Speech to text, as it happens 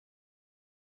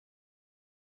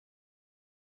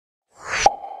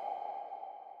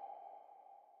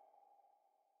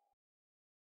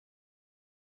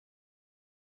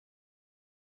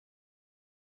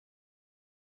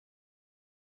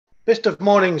Best of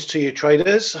mornings to you,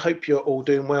 traders. I hope you're all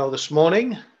doing well this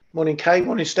morning. Morning, Kay.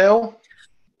 Morning, Stel.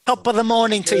 Top of the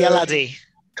morning to you, laddie.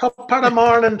 Top of the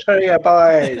morning to you,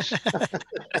 boys.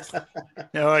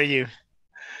 How are you?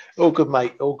 All good,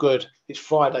 mate. All good. It's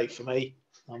Friday for me.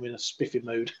 I'm in a spiffy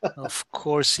mood. Of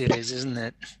course it is, isn't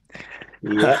it?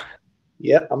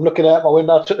 Yeah. I'm looking out my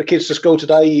window. I took the kids to school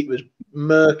today. It was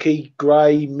murky,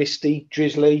 grey, misty,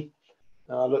 drizzly.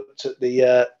 I looked at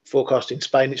the forecast in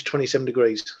Spain. It's 27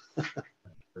 degrees.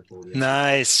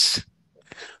 Nice.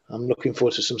 I'm looking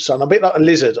forward to some sun. I'm a bit like a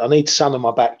lizard. I need sun on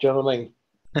my back. Do you know what I mean?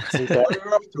 Where are you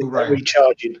off to, Ryan?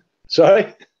 Recharging.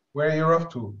 Sorry? Where are you off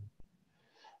to?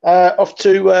 Off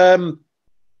to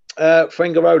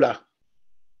Fuengirola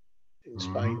in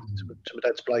Spain, to my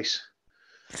dad's place.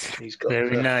 He's got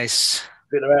very nice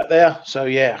dinner out there. So,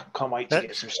 yeah, can't wait to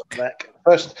get some sun back.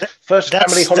 First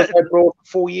family holiday abroad for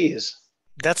 4 years.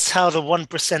 That's how the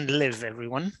 1% live,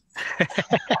 everyone.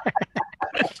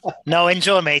 No,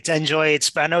 enjoy, mate. Enjoy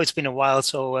it. I know it's been a while,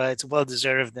 so it's well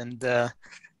deserved. And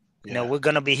you know, we're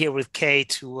gonna be here with Kay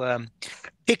to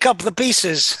pick up the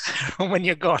pieces when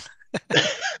you're gone.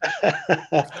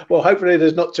 Well, hopefully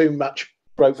there's not too much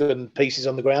broken pieces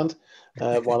on the ground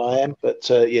while I am. But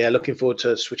yeah, looking forward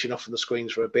to switching off from the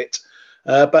screens for a bit.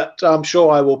 But I'm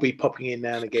sure I will be popping in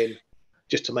now and again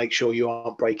just to make sure you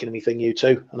aren't breaking anything, you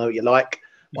two. I know what you like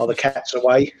while the cat's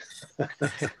away.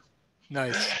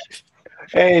 Nice.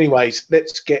 Anyways,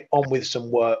 let's get on with some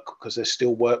work because there's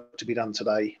still work to be done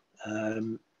today.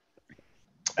 And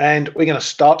we're going to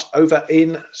start over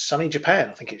in sunny Japan.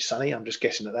 I think it's sunny. I'm just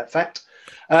guessing at that fact.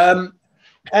 And,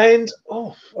 I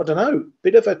don't know,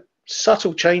 bit of a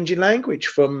subtle change in language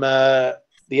from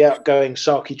the outgoing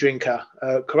sake drinker.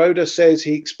 Kuroda says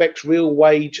he expects real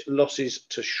wage losses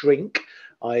to shrink,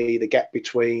 i.e. the gap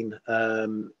between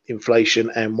inflation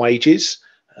and wages,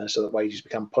 so that wages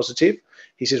become positive.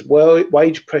 He says, well,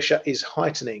 wage pressure is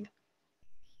heightening.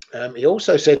 He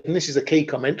also said, and this is a key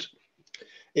comment,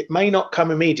 it may not come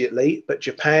immediately, but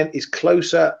Japan is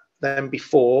closer than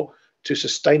before to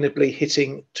sustainably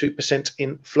hitting 2%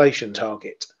 inflation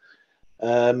target.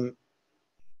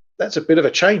 That's a bit of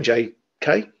a change, eh,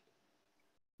 Kay?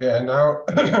 Yeah, now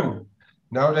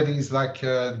now that he's like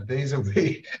days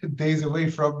away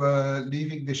from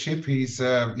leaving the ship, he's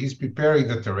preparing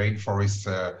the terrain for his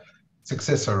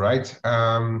successor, right?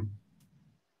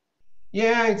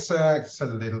 Yeah, it's a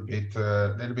little bit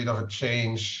of a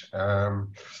change.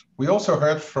 We also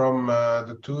heard from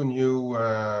the two new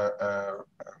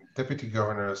deputy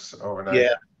governors overnight.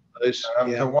 Yeah.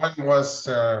 The one was,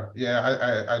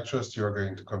 I trust you're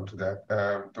going to come to that.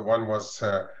 The one was,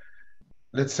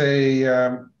 let's say,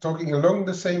 talking along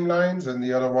the same lines, and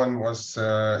the other one was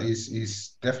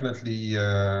is definitely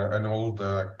an old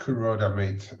Kuroda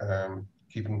mate,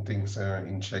 keeping things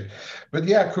in check. But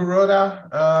yeah,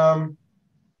 Kuroda.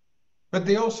 But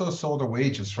they also saw the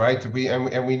wages, right? We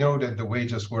know that the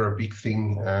wages were a big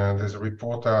thing. There's a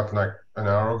report out like an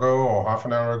hour ago or half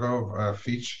an hour ago,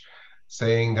 Fitch,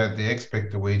 saying that they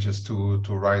expect the wages to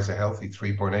rise a healthy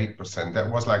 3.8%.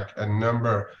 That was like a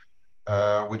number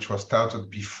which was touted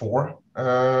before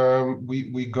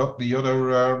we got the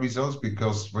other results,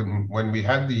 because when we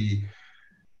had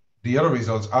the other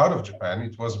results out of Japan,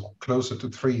 it was closer to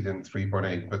 3 than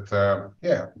 3.8. But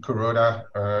yeah, Kuroda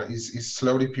is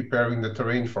slowly preparing the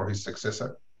terrain for his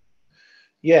successor.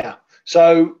 Yeah.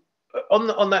 So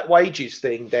on that wages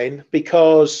thing then,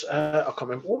 because I can't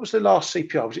remember, what was the last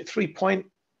CPI? Was it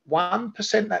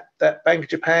 3.1%, that Bank of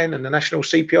Japan and the national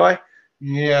CPI?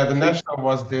 Yeah, the national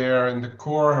was there and the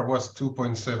core was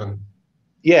 2.7.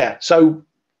 Yeah. So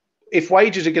if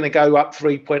wages are going to go up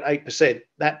 3.8%,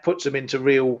 that puts them into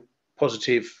real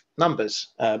positive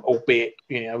numbers, albeit,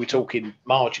 you know, we're talking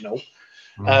marginal.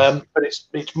 But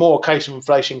it's more a case of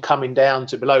inflation coming down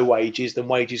to below wages than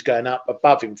wages going up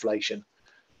above inflation,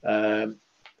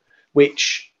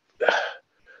 which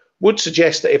would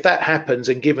suggest that if that happens,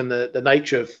 and given the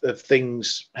nature of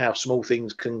things, how small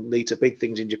things can lead to big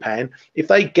things in Japan, if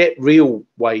they get real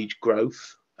wage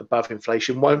growth above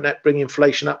inflation, won't that bring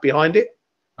inflation up behind it?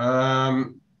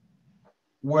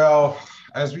 Well,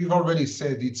 as we've already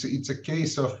said, it's a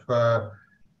case of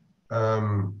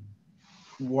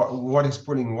what is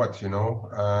pulling what, you know.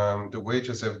 The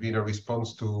wages have been a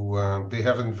response to, they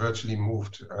haven't virtually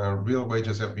moved. Real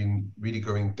wages have been really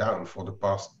going down for the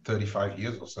past 35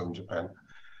 years or so in Japan.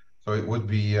 So it would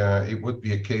be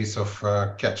a case of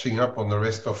catching up on the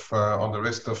rest of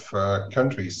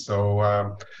countries.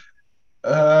 So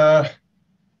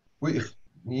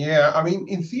yeah, I mean,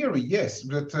 in theory, yes,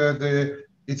 but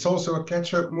it's also a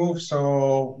catch-up move.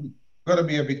 So got to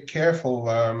be a bit careful.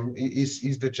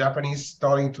 Is the Japanese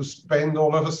starting to spend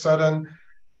all of a sudden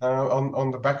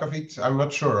on the back of it? I'm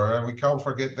not sure. We can't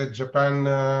forget that Japan,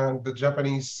 the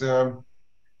Japanese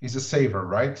is a saver,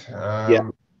 right? Yeah.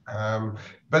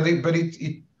 But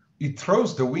it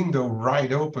throws the window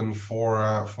right open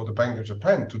for the Bank of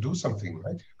Japan to do something,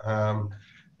 right?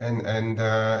 And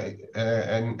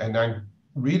I'm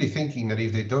really thinking that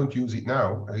if they don't use it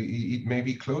now, it may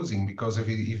be closing, because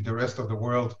if the rest of the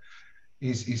world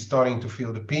is starting to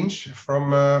feel the pinch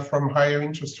from higher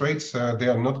interest rates, they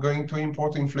are not going to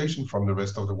import inflation from the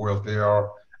rest of the world.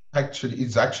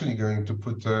 It's actually going to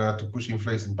push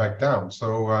inflation back down.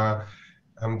 So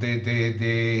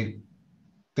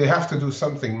they have to do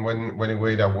something when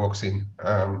Ueda walks in.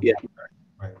 Yeah.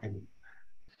 My opinion.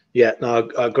 Yeah, no,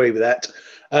 I agree with that.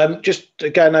 Just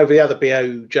going over the other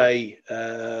BOJ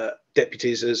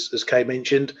deputies, as Kay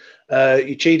mentioned,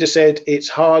 Uchida said it's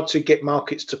hard to get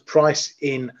markets to price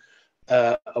in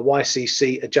a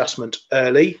YCC adjustment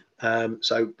early,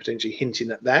 so potentially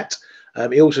hinting at that.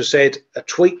 He also said a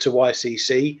tweak to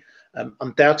YCC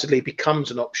undoubtedly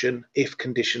becomes an option if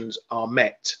conditions are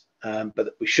met, but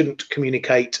that we shouldn't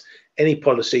communicate any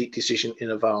policy decision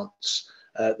in advance.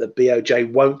 The BOJ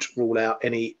won't rule out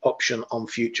any option on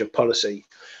future policy.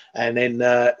 And then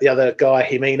the other guy,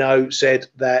 Himino, said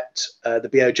that the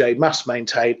BOJ must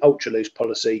maintain ultra-loose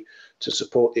policy to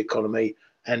support the economy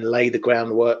and lay the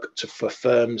groundwork for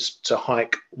firms to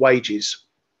hike wages.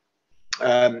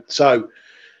 So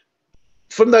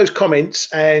from those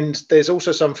comments, and there's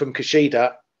also some from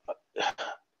Kuroda,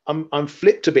 I'm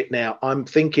flipped a bit now. I'm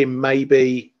thinking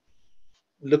maybe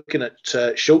looking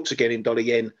at shorts again in dollar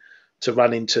yen to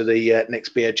run into the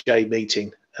next BOJ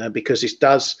meeting, because this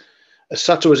does, as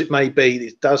subtle as it may be,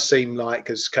 it does seem like,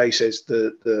 as Kay says,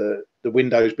 the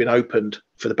window's been opened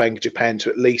for the Bank of Japan to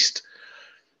at least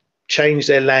change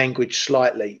their language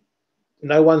slightly.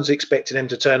 No one's expecting them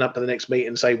to turn up at the next meeting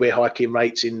and say we're hiking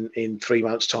rates in 3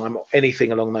 months' time or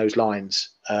anything along those lines.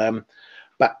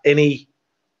 But any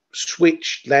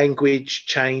switch, language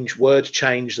change, word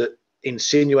change that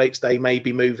insinuates they may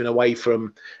be moving away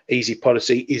from easy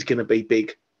policy is going to be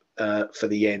big for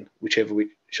the yen, whichever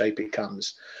shape it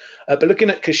comes. But looking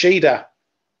at Kuroda,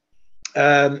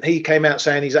 he came out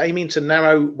saying he's aiming to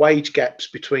narrow wage gaps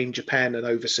between Japan and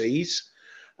overseas.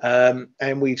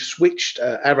 And we've switched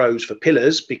arrows for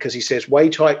pillars because he says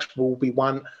wage hikes will be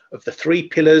one of the 3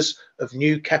 pillars of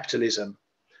new capitalism.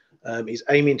 He's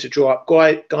aiming to draw up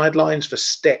guidelines for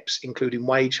steps, including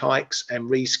wage hikes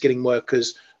and reskilling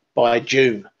workers by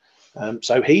June.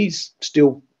 So he's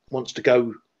still wants to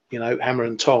go, hammer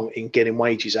and tong in getting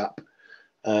wages up.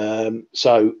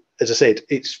 So as I said,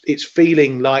 it's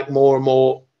feeling like more and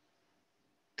more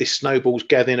this snowball's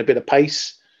gathering a bit of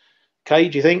pace. Kay,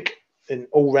 do you think? And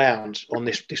all round on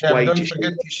this wage don't issue.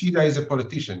 forget, Kuroda is a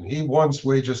politician. He wants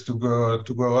wages to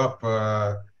go up,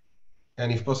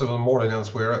 and if possible more than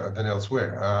elsewhere.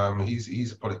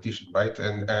 He's a politician, right?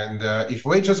 And if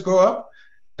wages go up,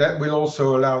 that will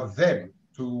also allow them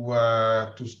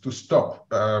to stop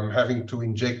having to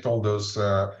inject all those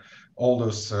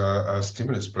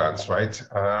stimulus plans, right?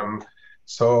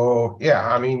 So yeah,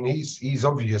 I mean, he's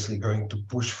obviously going to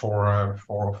push for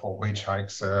wage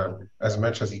hikes as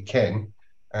much as he can,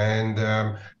 and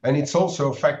it's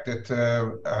also a fact that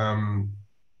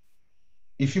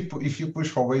if you push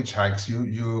for wage hikes,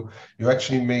 you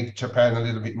actually make Japan a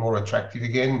little bit more attractive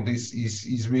again. This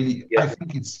is really, I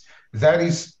think that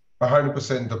is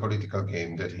 100% the political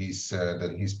game that he's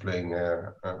playing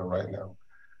right now.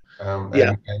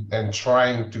 And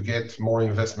trying to get more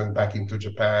investment back into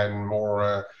Japan,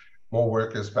 more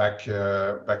workers back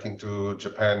into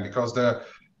Japan, because the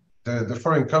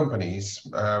foreign companies,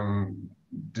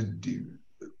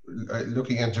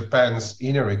 looking at Japan's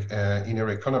inner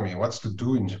economy, what's to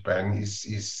do in Japan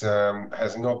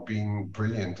has not been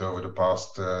brilliant over the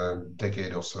past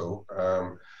decade or so.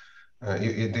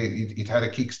 It had a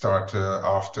kickstart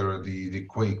after the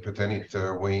quake, but then it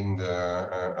waned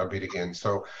a bit again.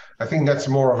 So I think that's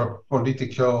more of a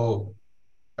political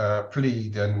plea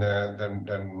than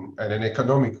an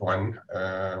economic one.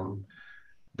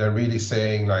 They're really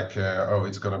saying like, oh,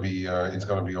 it's gonna be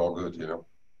all good,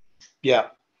 Yeah.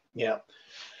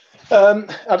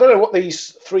 I don't know what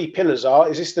these 3 pillars are.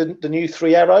 Is this the new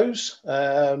 3 arrows?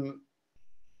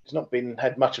 It's not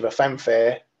had much of a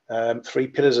fanfare. 3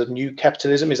 pillars of new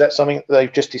capitalism. Is that something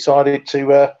they've just decided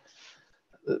to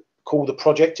call the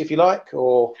project, if you like?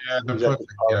 Or the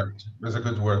project, that's a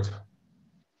good word.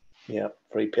 Yeah,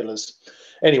 3 pillars.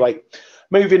 Anyway,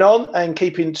 moving on and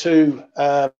keeping to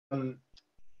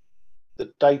the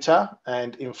the data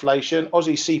and inflation.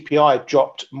 Aussie CPI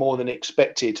dropped more than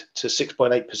expected to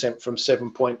 6.8% from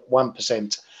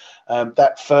 7.1%.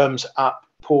 That firms up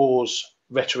pause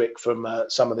rhetoric from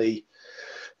some of the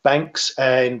banks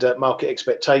and market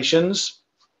expectations.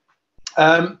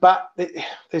 But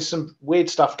there's some weird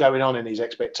stuff going on in these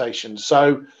expectations.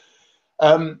 So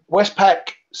Westpac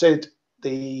said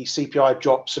the CPI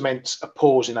drop cements a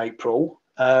pause in April.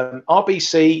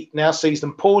 RBC now sees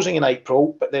them pausing in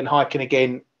April, but then hiking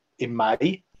again in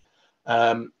May.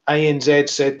 ANZ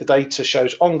said the data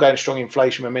shows ongoing strong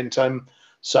inflation momentum,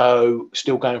 so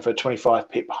still going for a 25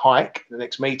 pip hike at the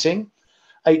next meeting.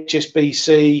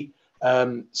 HSBC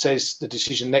says the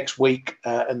decision next week,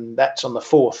 and that's on the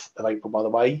 4th of April, by the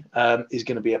way, is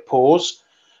going to be a pause.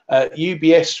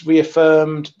 UBS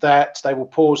reaffirmed that they will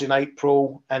pause in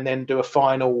April and then do a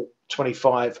final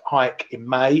 25 hike in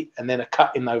May and then a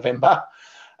cut in November.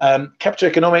 Capital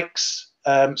Economics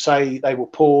say they will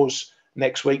pause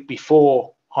next week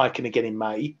before hiking again in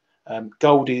May.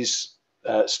 Gold is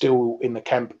still in the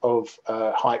camp of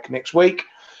hike next week.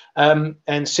 And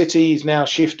Citi is now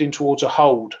shifting towards a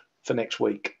hold for next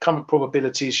week. Current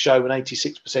probabilities show an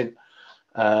 86%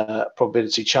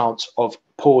 probability chance of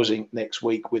pausing next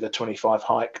week with a 25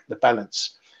 hike, the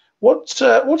balance. What's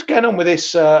going on with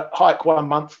this hike 1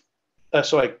 month?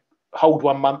 Hold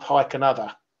 1 month, hike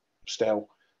another. Still,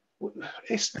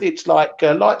 it's like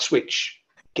a light switch.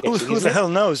 Guessing, who the hell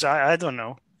knows? I don't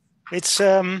know. It's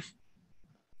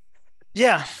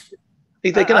yeah.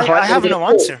 I have no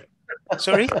answer.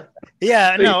 Sorry.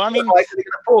 Yeah, no. I mean,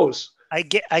 pause. I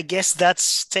guess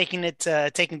that's taking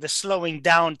the slowing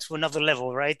down to another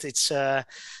level, right? It's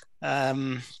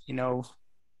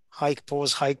hike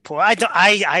pause. I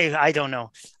don't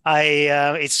know.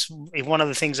 It's one of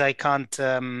the things I can't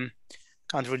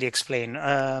really explain.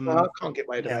 I can't get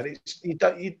away with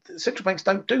that. Central banks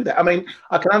don't do that. I mean,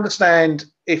 I can understand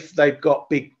if they've got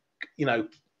big,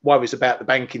 worries about the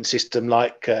banking system,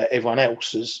 like everyone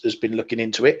else has been looking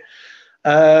into it.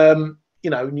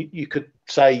 You could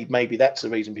say maybe that's the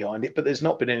reason behind it, but there's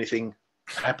not been anything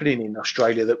happening in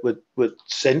Australia that would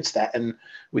sense that, and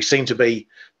we seem to be,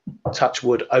 touch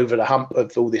wood, over the hump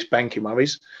of all this banking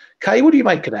worries. Kay, what do you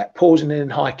make of that? Pausing and then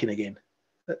hiking again?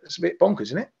 That's a bit bonkers,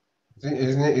 isn't it?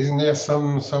 Isn't there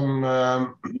some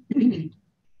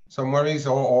worries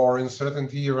or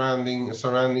uncertainty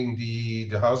surrounding the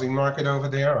housing market over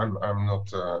there? I'm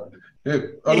not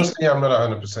honestly, I'm not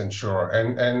 100% sure.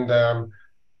 And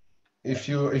if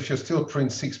you still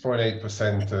print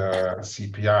 6.8%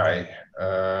 CPI,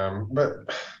 but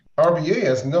RBA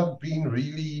has not been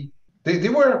really. They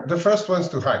were the first ones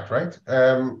to hike, right?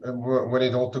 When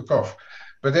it all took off,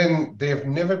 but then they have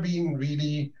never been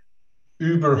really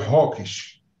uber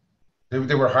hawkish.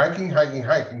 They were hiking,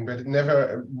 but it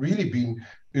never really been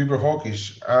uber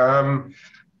hawkish. I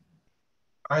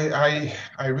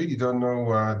really don't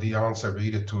know the answer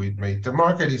either to it, mate. The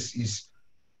market is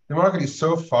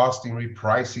so fast in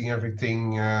repricing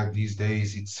everything these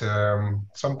days. It's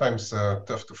sometimes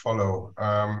tough to follow.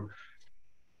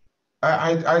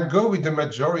 I go with the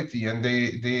majority, and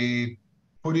they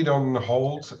put it on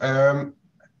hold.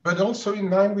 But also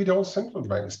in line with all central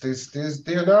banks,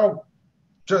 they are now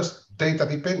just data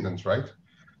dependent, right?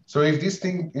 So if this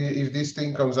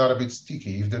thing comes out a bit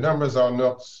sticky, if the numbers are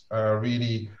not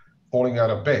really falling out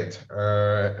of bed,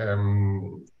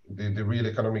 the real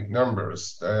economic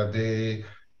numbers, there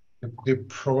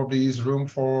probably is room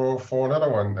for another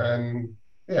one. And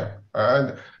yeah,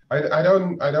 and I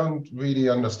don't really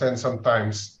understand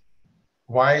sometimes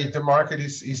why the market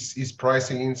is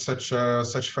pricing in such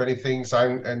funny things.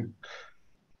 I'm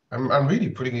really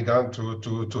putting it down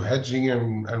to hedging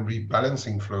and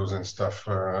rebalancing flows and stuff.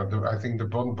 I think the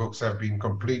bond books have been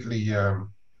completely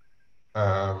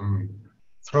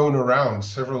thrown around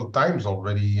several times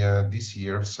already this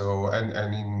year. So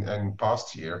and in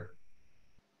past year.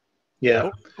 Yeah,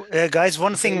 guys.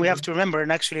 One thing we have to remember,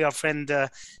 and actually our friend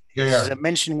is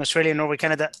mentioning Australia, Norway,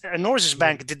 Canada. Norges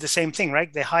Bank did the same thing,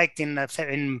 right? They hiked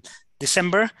in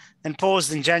December, then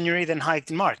paused in January, then hiked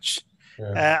in March.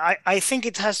 Yeah. I think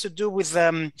it has to do with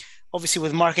obviously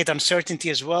with market uncertainty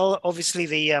as well.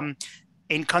 Obviously,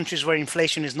 in countries where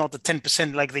inflation is not at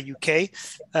 10% like the UK,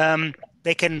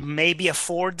 they can maybe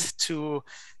afford to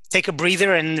take a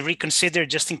breather and reconsider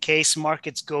just in case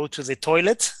markets go to the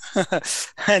toilet.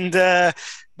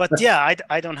 But yeah,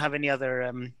 I don't have any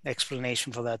other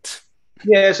explanation for that.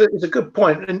 Yeah, it's a good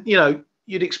point. And,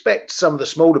 you'd expect some of the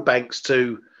smaller banks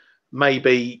to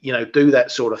maybe, do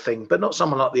that sort of thing, but not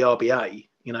someone like the RBA,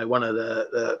 one of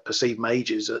the perceived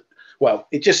majors. Well,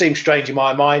 it just seems strange in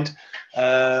my mind.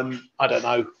 I don't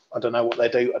know. I don't know what they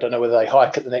do. I don't know whether they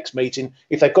hike at the next meeting.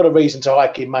 If they've got a reason to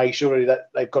hike in May, surely that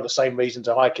they've got the same reason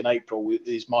to hike in April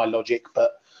is my logic.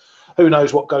 But who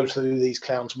knows what goes through these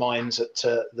clowns' minds at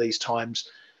these times.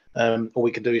 All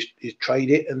we can do is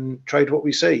trade it and trade what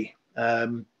we see.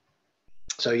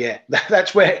 So yeah,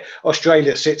 that's where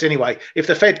Australia sits anyway. If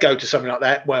the Fed go to something like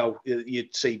that, well,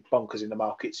 you'd see bonkers in the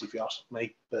markets if you ask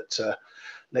me. But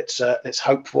let's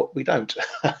hope what we don't.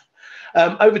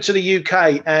 Over to the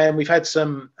UK, and we've had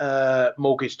some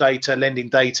mortgage data, lending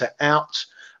data out.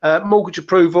 Mortgage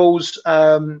approvals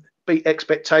beat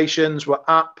expectations, were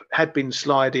up, had been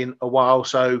sliding a while.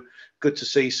 So good to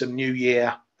see some new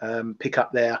year pick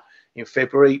up there in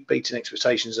February, beating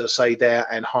expectations, as I say there,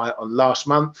 and higher on last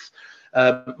month.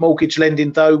 Mortgage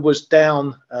lending, though, was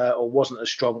down or wasn't as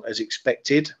strong as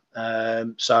expected.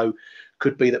 So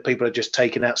could be that people are just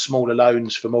taking out smaller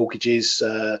loans for mortgages,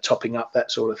 topping up,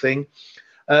 that sort of thing.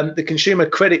 The consumer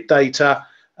credit data,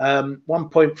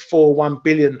 1.41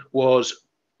 billion was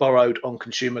borrowed on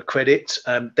consumer credit,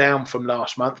 down from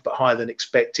last month, but higher than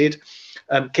expected.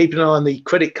 Keep an eye on the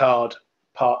credit card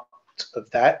part of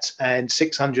that, and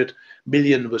 600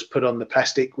 million was put on the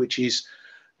plastic, which is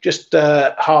just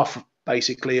half,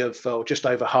 basically, of, or just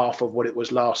over half of what it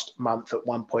was last month at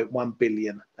 1.1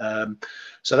 billion.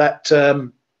 So that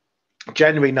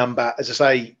January number, as I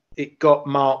say, it got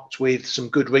marked with some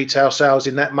good retail sales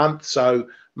in that month. So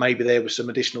maybe there was some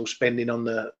additional spending on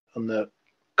the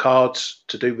cards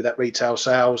to do with that retail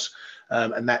sales.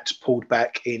 And that's pulled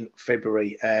back in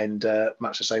February, and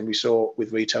much the same we saw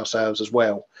with retail sales as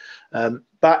well.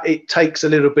 But it takes a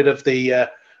little bit of the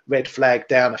red flag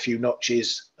down a few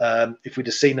notches. If we'd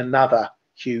have seen another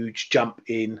huge jump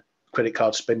in credit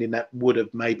card spending, that would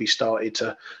have maybe started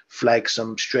to flag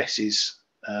some stresses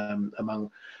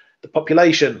among the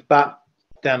population. But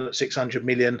down at 600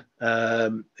 million,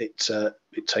 it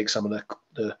takes some of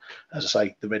the, as I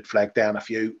say, the red flag down a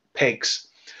few pegs.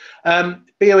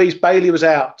 BOE's Bailey was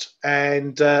out,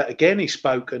 and again he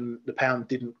spoke, and the pound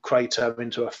didn't crater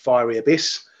into a fiery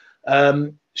abyss.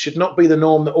 Should not be the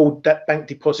norm that all bank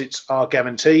deposits are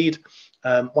guaranteed.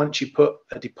 Once you put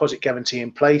a deposit guarantee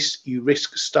in place, you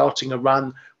risk starting a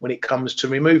run when it comes to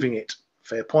removing it.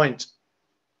 Fair point.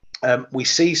 We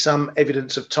see some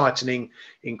evidence of tightening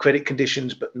in credit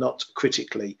conditions, but not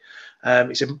critically.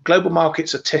 He said global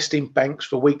markets are testing banks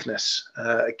for weakness.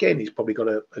 Again, he's probably got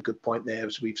a good point there,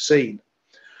 as we've seen.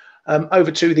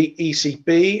 Over to the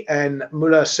ECB, and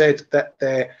Muller said that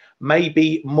there may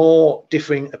be more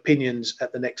differing opinions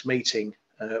at the next meeting.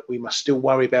 We must still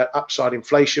worry about upside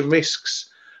inflation risks,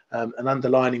 and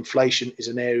underlying inflation is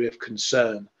an area of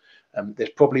concern. There's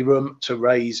probably room to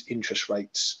raise interest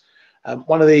rates.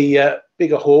 One of the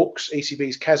bigger hawks,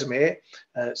 ECB's Casimir,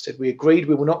 said, we agreed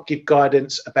we will not give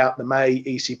guidance about the May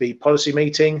ECB policy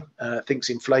meeting.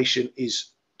 Thinks inflation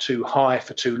is too high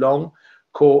for too long.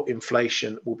 Core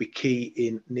inflation will be key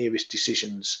in nearest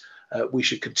decisions. We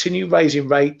should continue raising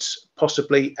rates,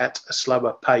 possibly at a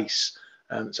slower pace.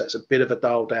 So it's a bit of a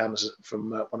dial down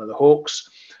from one of the hawks.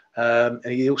 And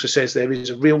he also says there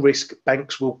is a real risk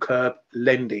banks will curb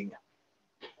lending.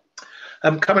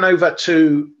 Coming over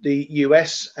to the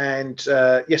US, and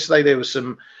yesterday there was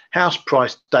some house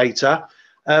price data,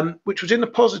 which was in the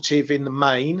positive in the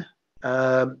main.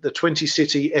 The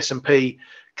 20-city S&P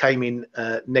came in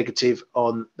negative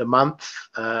on the month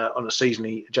on a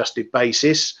seasonally adjusted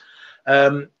basis.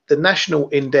 The national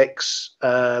index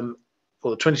for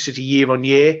the 20-city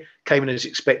year-on-year came in as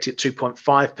expected,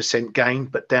 2.5% gain,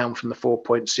 but down from the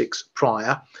 4.6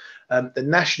 prior. The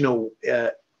national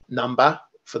number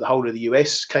for the whole of the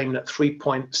US came in at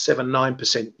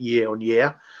 3.79%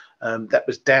 year-on-year. That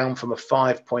was down from a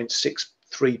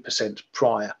 5.63%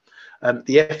 prior.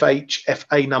 The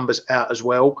FHFA numbers out as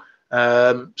well,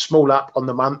 small up on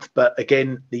the month, but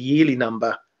again, the yearly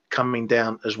number coming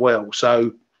down as well.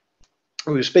 So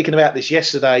we were speaking about this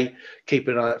yesterday,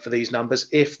 keeping an eye out for these numbers.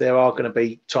 If there are going to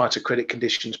be tighter credit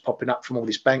conditions popping up from all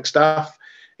this bank stuff,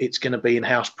 it's going to be in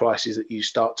house prices that you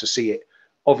start to see it.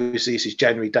 Obviously, this is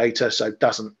January data, so it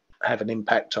doesn't have an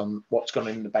impact on what's gone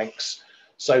in the banks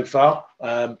so far,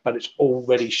 but it's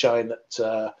already showing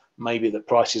that maybe the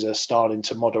prices are starting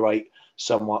to moderate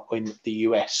somewhat in the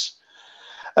US.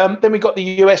 Then we got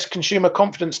the US consumer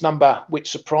confidence number,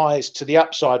 which surprised to the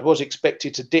upside, was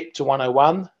expected to dip to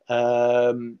 101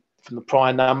 from the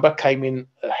prior number, came in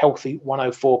a healthy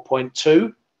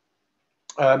 104.2.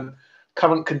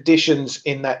 Current conditions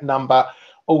in that number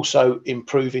also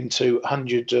improving to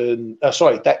 100,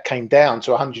 that came down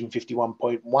to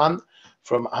 151.1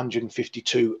 from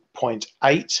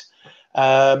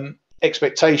 152.8.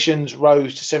 expectations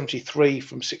rose to 73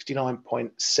 from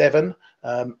 69.7.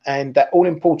 And that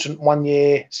all-important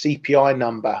one-year CPI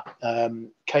number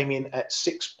came in at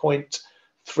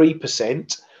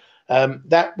 6.3%.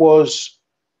 That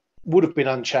would have been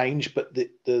unchanged, but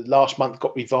the last month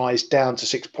got revised down to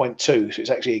 6.2. So it's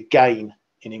actually a gain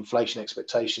in inflation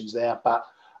expectations there, but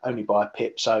only by a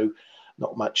pip. So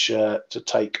not much to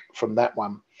take from that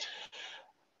one.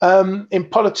 In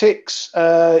politics,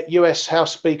 US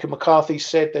House Speaker McCarthy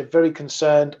said they're very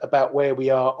concerned about where we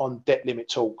are on debt limit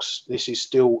talks. This is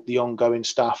still the ongoing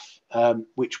stuff,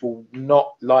 which will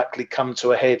not likely come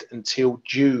to a head until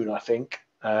June, I think,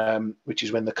 which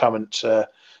is when the current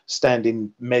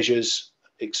standing measures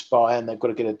expire and they've got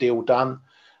to get a deal done.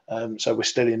 So we're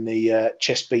still in the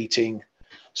chest beating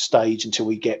stage until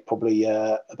we get probably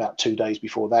about 2 days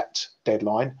before that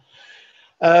deadline.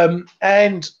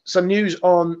 And some news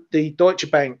on the Deutsche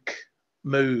Bank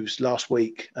moves last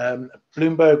week.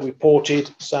 Bloomberg reported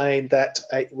saying that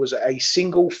it was a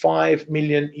single €5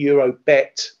 million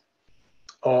bet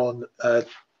on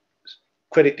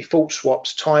credit default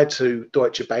swaps tied to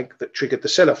Deutsche Bank that triggered the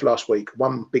sell-off last week.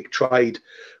 One big trade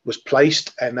was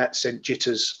placed and that sent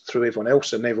jitters through everyone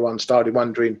else, and everyone started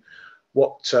wondering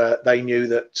what they knew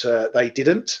that they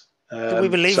didn't. Do we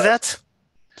believe that?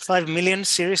 5 million,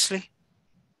 seriously?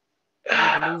 Do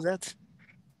you believe that?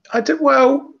 I do.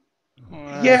 Well,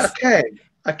 yeah,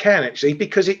 I can actually,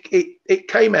 because it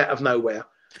came out of nowhere.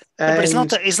 Yeah, but it's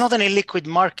not an illiquid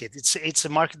market. It's a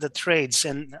market that trades,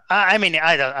 and I mean,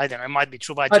 I don't know. It might be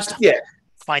true, but I just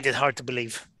find it hard to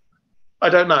believe. I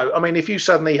don't know. I mean, if you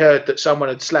suddenly heard that someone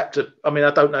had slapped I mean,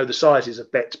 I don't know the sizes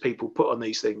of bets people put on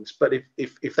these things, but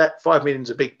if that 5 million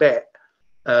is a big bet,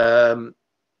 and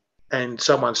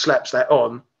someone slaps that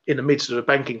on in the midst of a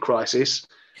banking crisis,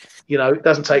 you know, it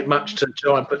doesn't take much to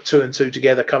try and put 2 and 2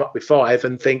 together, come up with 5,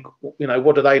 and think, you know,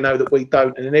 what do they know that we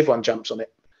don't? And then everyone jumps on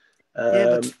it.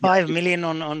 Yeah, but 5 million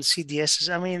on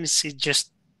CDS, I mean, it's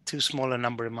just too small a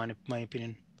number in my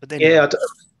opinion. But anyway. Yeah,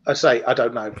 I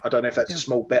don't know. I don't know if that's a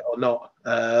small bet or not.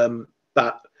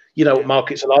 But you know what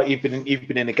markets are like. You've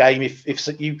been in a game.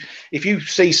 If you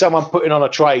see someone putting on a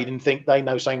trade and think they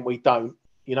know something we don't,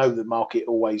 you know the market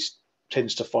always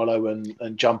tends to follow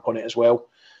and jump on it as well.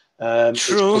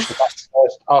 True.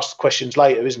 Ask questions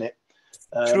later, isn't it?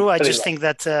 True. I just think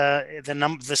that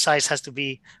the size has to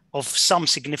be of some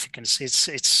significance.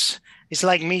 It's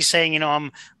like me saying, you know,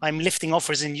 I'm lifting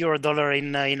offers in euro dollar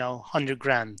in 100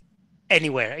 grand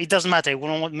anywhere. It doesn't matter. It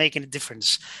won't make any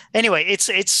difference. Anyway, it's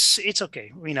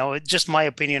okay. You know, just my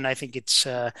opinion. I think it's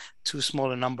too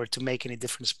small a number to make any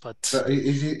difference. But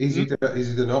is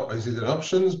it an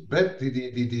options bet?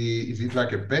 Is it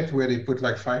like a bet where they put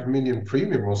like 5 million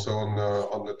premium also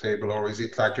on the table, or is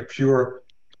it like a pure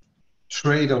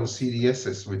trade on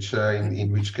CDSs, which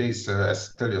in which case,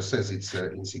 as Telio says, it's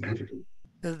insignificant?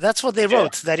 That's what they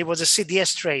wrote, that it was a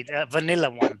CDS trade, a vanilla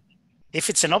one. If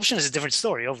it's an option, it's a different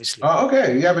story, obviously. Oh,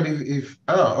 okay. Yeah, but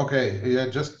okay. Yeah,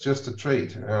 just a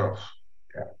trade. Oh,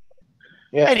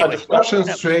 yeah. Anyway,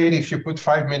 options trade. If you put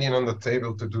 5 million on the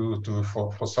table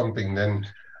for something, then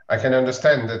I can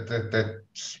understand that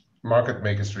market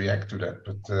makers react to that.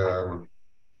 But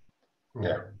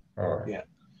yeah. All right. Yeah.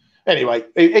 Anyway,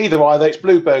 either way, it's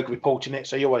Bloomberg reporting it,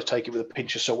 so you always take it with a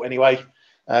pinch of salt anyway.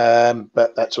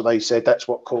 But that's what they said. That's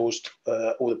what caused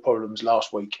all the problems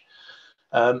last week.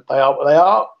 They are what they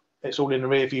are. It's all in the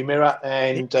rearview mirror,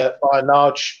 and by and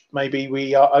large, maybe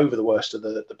we are over the worst of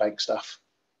the bank stuff.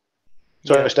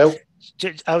 Sorry, Estelle?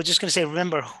 I was just going to say,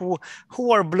 remember, who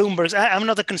are Bloomberg's? I'm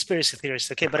not a conspiracy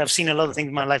theorist, okay, but I've seen a lot of things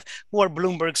in my life. Who are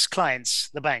Bloomberg's clients,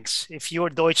 the banks? If you're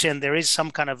Deutsche and there is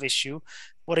some kind of issue,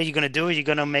 what are you going to do? You're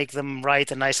going to make them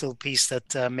write a nice little piece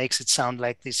that makes it sound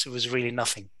like this was really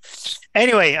nothing.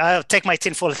 Anyway, I'll take my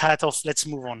tinfoil hat off. Let's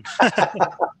move on.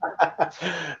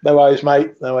 No worries,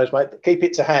 mate. No worries, mate. Keep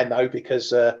it to hand, though, because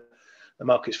the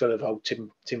market's full of old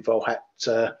tinfoil hat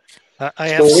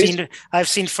I've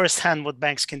seen firsthand what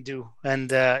banks can do,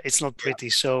 and it's not pretty.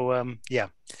 So, yeah,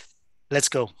 let's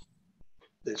go.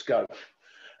 Let's go.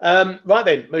 Right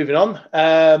then, moving on.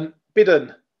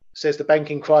 Biden says the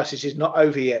banking crisis is not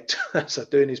over yet, so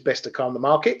doing his best to calm the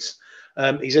markets.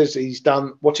 He says he's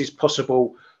done what is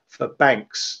possible for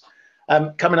banks.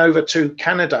 Coming over to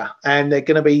Canada, and they're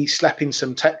going to be slapping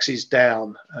some taxes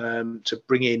down to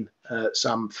bring in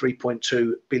some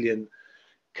 3.2 billion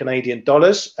Canadian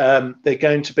dollars. They're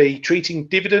going to be treating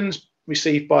dividends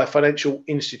received by financial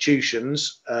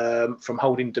institutions from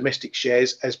holding domestic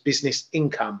shares as business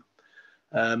income.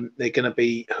 They're going to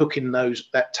be hooking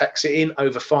that tax in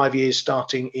over 5 years,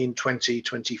 starting in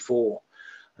 2024.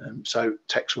 So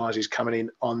tax rises coming in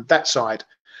on that side.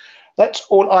 that's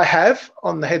all I have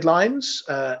on the headlines.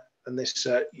 Unless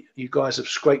you guys have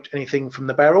scraped anything from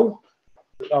the barrel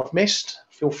that I've missed,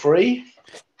 feel free.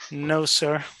 No,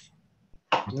 sir.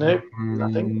 No,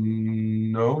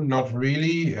 nothing. No, not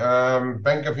really.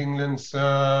 Bank of England's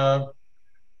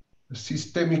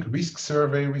systemic risk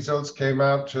survey results came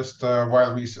out just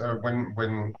while we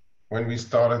when we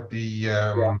started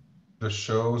the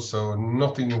show. So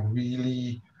nothing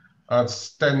really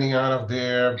outstanding out of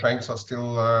there. Banks are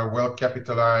still well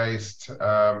capitalized.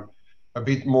 A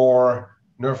bit more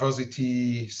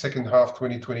nervosity second half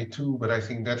 2022, but I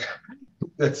think that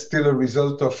that's still a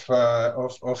result of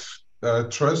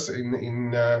trust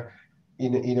in a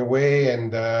way,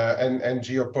 and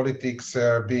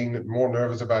geopolitics, being more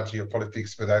nervous about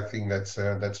geopolitics. But I think that's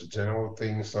a general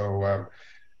thing. So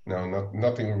no,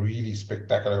 nothing really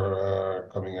spectacular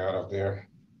coming out of there.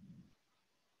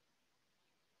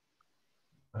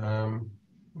 No,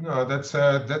 that's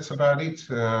about it.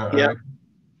 Yeah.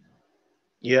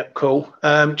 Yeah, cool.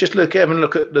 Just having a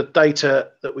look at the data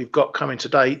that we've got coming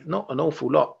today. Not an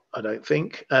awful lot, I don't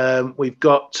think. We've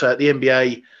got the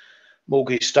NBA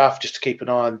mortgage stuff just to keep an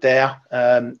eye on there.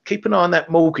 Keep an eye on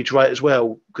that mortgage rate as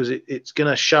well, because it's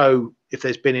going to show if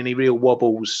there's been any real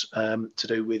wobbles to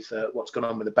do with what's gone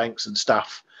on with the banks and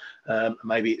stuff.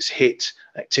 Maybe it's hit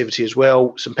activity as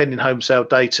well. Some pending home sale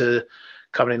data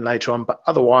coming in later on, but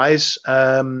otherwise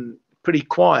pretty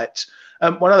quiet.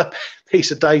 One other piece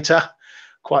of data,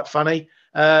 quite funny.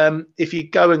 If you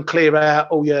go and clear out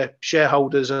all your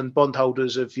shareholders and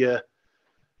bondholders of your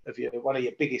one of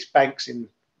your biggest banks in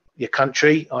your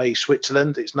country, i.e.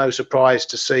 Switzerland, it's no surprise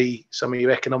to see some of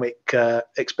your economic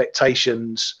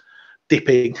expectations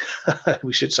dipping.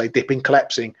 We should say dipping,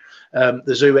 collapsing.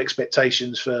 The zoo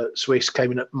expectations for Swiss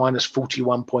came in at minus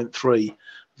 41.3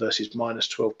 versus minus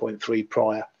 12.3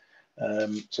 prior.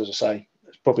 So as I say,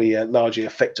 it's probably largely a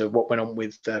factor of what went on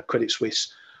with Credit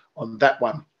Suisse on that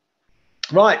one.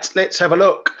 Right, let's have a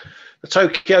look. The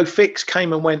Tokyo fix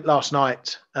came and went last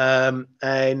night, and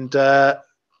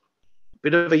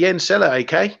bit of a yen seller,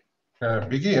 AK.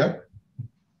 Biggie, yeah.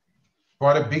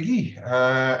 Quite a biggie,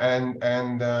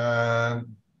 and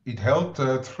it held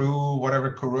through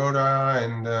whatever Kuroda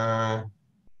and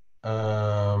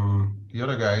the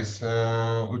other guys,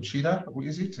 Uchida,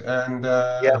 is it? And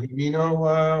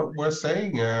Himino were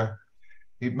saying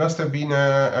it must have been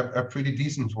a pretty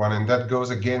decent one, and that goes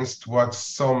against what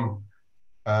some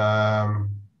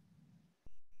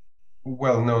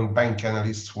well-known bank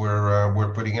analysts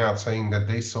were putting out, saying that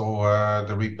they saw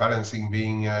the rebalancing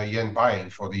being yen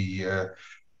buying for the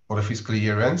fiscal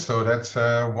year end. So that's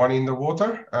one in the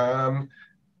water.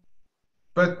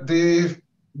 But the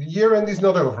year end is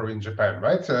not over in Japan,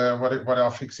 right? What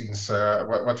our fixings,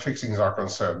 what fixings are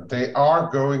concerned, they are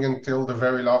going until the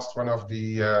very last one of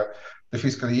the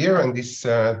fiscal year, and this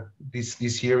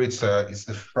year it's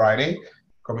the Friday,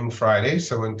 coming Friday.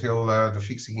 So until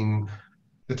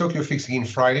the Tokyo fixing in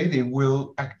Friday, they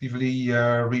will actively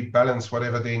rebalance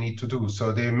whatever they need to do.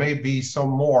 So there may be some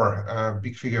more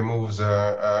big figure moves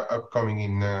upcoming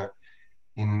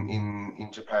in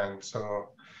Japan. So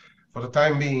for the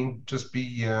time being, just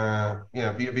be a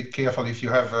bit careful if you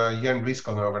have yen risk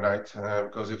on overnight,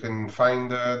 because you can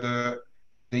find the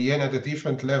yen at a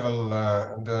different level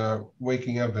the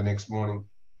waking up the next morning.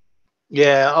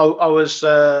 Yeah, I was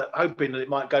hoping that it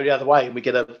might go the other way and we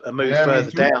get a move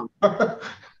further down.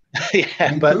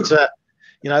 Yeah, but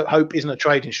hope isn't a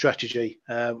trading strategy.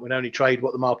 We only trade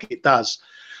what the market does.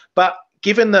 But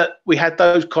given that we had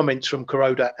those comments from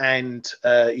Kuroda and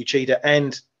Uchida,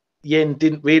 and yen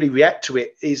didn't really react to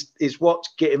it, is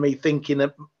what's getting me thinking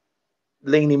of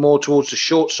leaning more towards the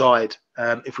short side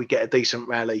if we get a decent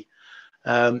rally.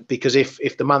 Because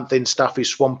if the month-end stuff is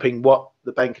swamping what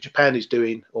the Bank of Japan is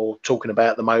doing or talking about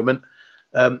at the moment,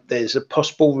 there's a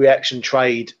possible reaction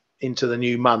trade into the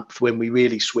new month when we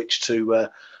really switch to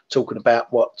talking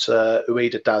about what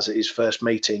Ueda does at his first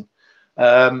meeting.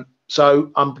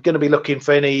 So I'm going to be looking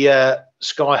for any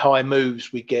sky-high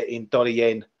moves we get in dollar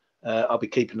yen. I'll be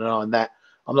keeping an eye on that.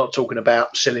 I'm not talking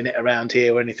about selling it around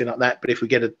here or anything like that, but if we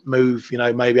get a move,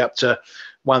 maybe up to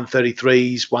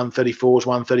 133s,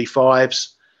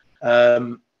 134s,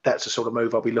 135s, that's the sort of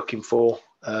move I'll be looking for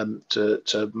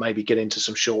to maybe get into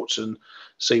some shorts and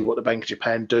see what the Bank of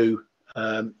Japan do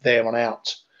there on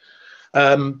out.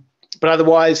 But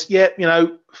otherwise,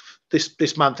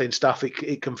 this month-end stuff,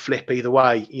 it can flip either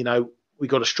way. We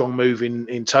got a strong move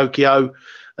in Tokyo.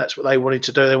 That's what they wanted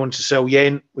to do. They wanted to sell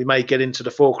yen. We may get into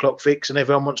the 4 o'clock fix and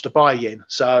everyone wants to buy yen.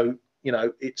 So,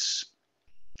 it's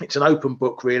an open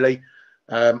book, really.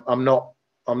 I'm not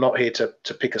I'm not here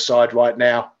to pick a side right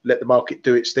now. Let the market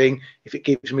do its thing. If it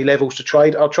gives me levels to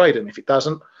trade, I'll trade them. If it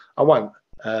doesn't, I won't.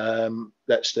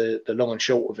 That's the long and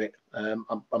short of it.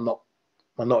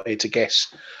 I'm not here to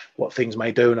guess what things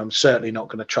may do, and I'm certainly not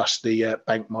going to trust the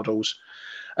bank models.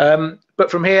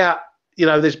 But from here, you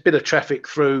know, there's a bit of traffic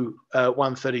through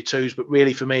 132s, but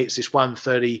really for me, it's this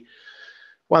 130,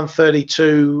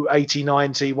 132, 80,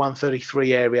 90,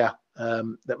 133 area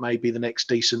that may be the next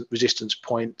decent resistance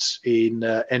points in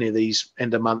any of these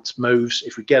end of month moves.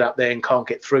 If we get up there and can't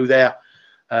get through there,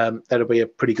 that'll be a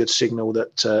pretty good signal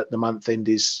that the month end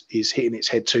is hitting its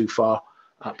head too far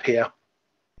up here.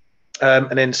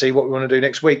 And then see what we want to do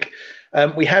next week.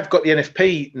 We have got the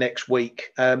NFP next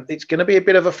week. It's going to be a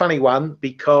bit of a funny one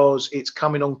because it's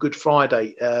coming on Good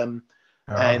Friday. And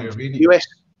US.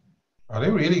 Are they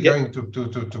really going to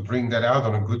bring that out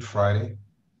on a Good Friday?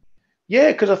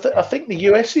 Yeah, because I think the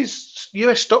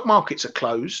US stock markets are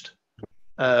closed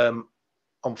on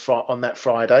that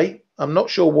Friday. I'm not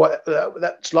sure what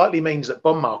that slightly means that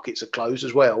bond markets are closed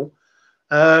as well.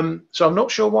 So I'm not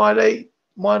sure why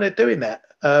they're doing that.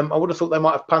 I would have thought they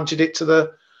might have punted it to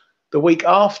the week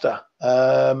after,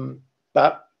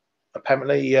 but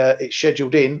apparently it's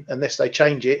scheduled in. Unless they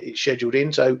change it, it's scheduled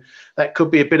in. So that could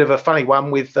be a bit of a funny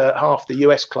one with half the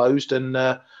US closed and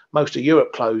most of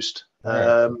Europe closed.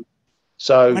 Right.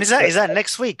 So when is that? Is that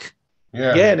next week?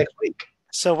 Yeah, next week.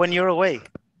 So when you're away?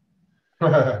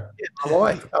 Yeah, I'm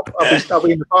away. I'll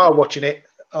be in the bar watching it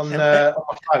on my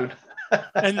phone.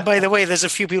 And by the way, there's a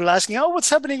few people asking, "Oh, what's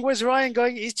happening? Where's Ryan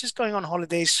going?" He's just going on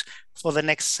holidays for the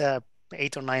next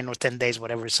 8 or 9 or 10 days,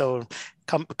 whatever. So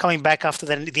coming back after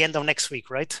the end of next week,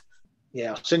 right?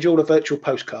 Yeah, I'll send you all a virtual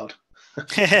postcard.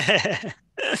 But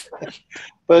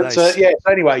Nice. yeah.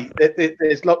 So anyway,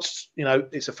 there's lots. You know,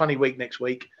 it's a funny week next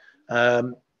week,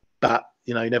 but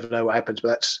you know, you never know what happens.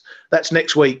 But that's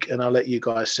next week, and I'll let you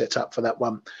guys set up for that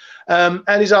one.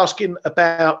 And he's asking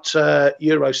about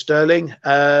Euro Sterling.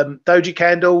 Doji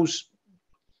candles,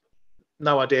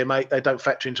 no idea, mate. They don't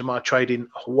factor into my trading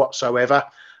whatsoever.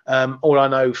 All I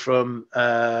know from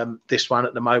this one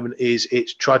at the moment is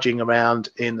it's trudging around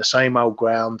in the same old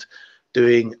ground,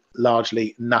 doing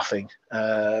largely nothing.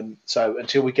 So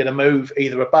until we get a move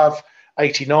either above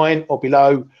 89 or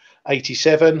below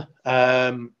 87,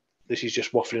 this is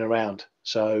just waffling around.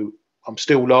 So I'm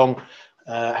still long.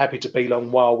 Happy to be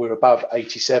long while we're above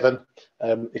 87.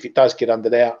 If it does get under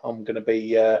there, I'm going to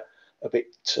be a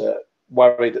bit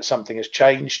worried that something has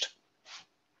changed.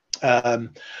 But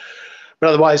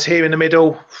otherwise, here in the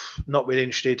middle, not really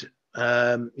interested.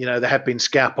 You know, there have been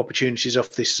scalp opportunities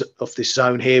off this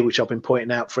zone here, which I've been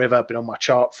pointing out forever. I've been on my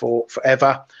chart for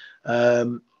forever.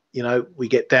 You know, we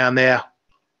get down there,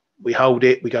 we hold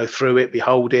it, we go through it, we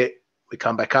hold it, we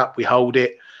come back up, we hold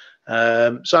it.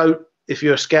 So if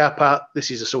you're a scalper,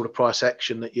 this is a sort of price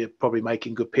action that you're probably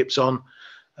making good pips on.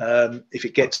 If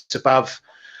it gets above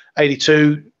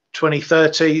 82,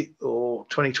 2030 or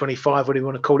 2025, whatever you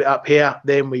want to call it up here,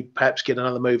 then we perhaps get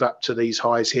another move up to these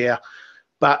highs here.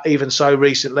 But even so,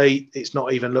 recently, it's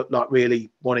not even looked like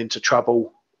really wanting to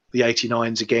trouble the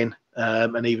 89s again.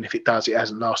 And even if it does, it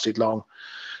hasn't lasted long.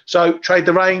 So trade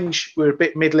the range. We're a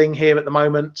bit middling here at the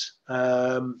moment.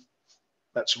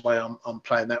 That's the way I'm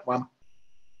playing that one.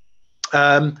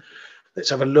 Let's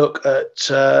have a look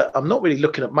at, I'm not really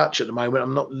looking at much at the moment.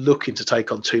 I'm not looking to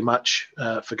take on too much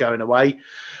for going away.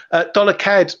 Dollar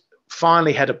CAD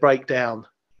finally had a breakdown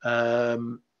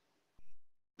through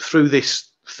this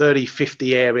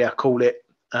 30-50 area, call it.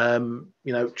 You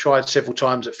know, tried several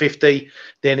times at 50.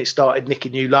 Then it started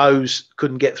nicking new lows,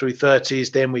 couldn't get through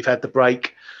 30s. Then we've had the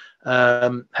break.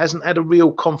 Hasn't had a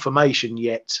real confirmation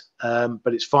yet,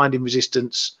 but it's finding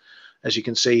resistance, as you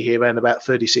can see here, around about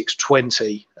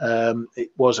 36.20.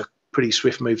 It was a pretty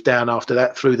swift move down after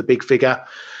that through the big figure.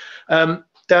 Down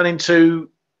into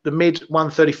the mid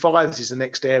 135s is the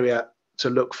next area to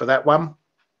look for that one.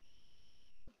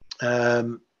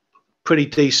 Pretty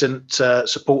decent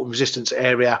support and resistance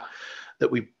area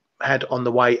that we had on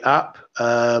the way up,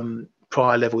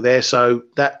 prior level there. So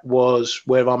that was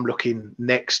where I'm looking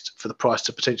next for the price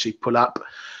to potentially pull up,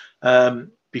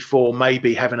 before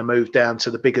maybe having a move down to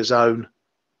the bigger zone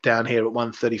down here at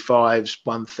 135s,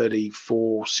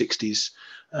 134.60s,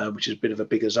 which is a bit of a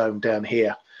bigger zone down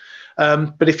here.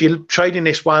 But if you're trading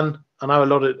this one, I know a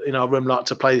lot of our room like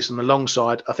to play this on the long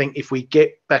side. I think if we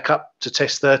get back up to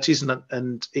test 30s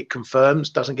and it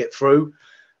confirms, doesn't get through,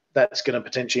 that's going to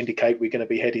potentially indicate we're going to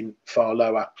be heading far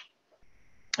lower,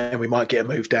 and we might get a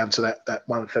move down to that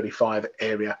 135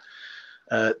 area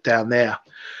down there.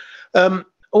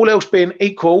 All else being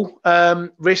equal,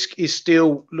 risk is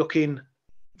still looking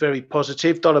very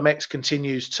positive. Dollar MEX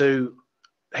continues to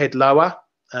head lower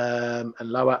and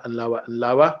lower and lower and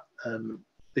lower.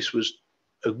 This was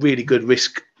a really good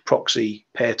risk proxy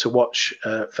pair to watch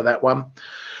for that one.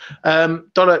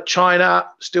 Dollar China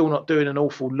still not doing an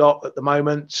awful lot at the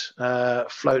moment,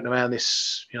 floating around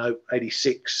this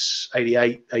 86,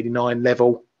 88, 89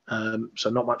 level. So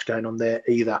not much going on there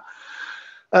either.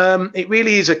 It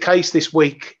really is a case this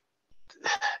week.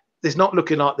 There's not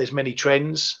looking like there's many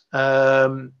trends.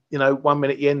 1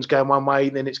 minute yen's going one way,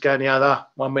 then it's going the other.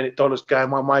 1 minute dollar's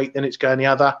going one way, then it's going the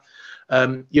other.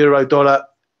 Euro dollar,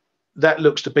 that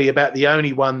looks to be about the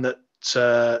only one that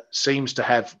seems to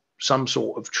have some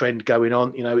sort of trend going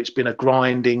on. It's been a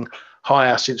grinding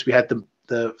higher since we had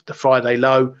the Friday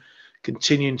low,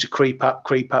 continuing to creep up,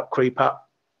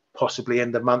 possibly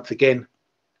end of month again,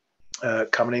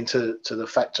 coming into the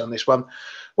factor on this one.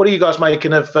 What are you guys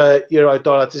making of euro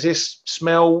dollar? Does this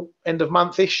smell end of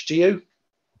month-ish to you?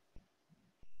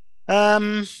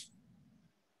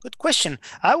 Good question.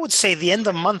 I would say the end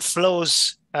of month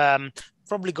flows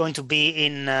probably going to be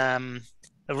in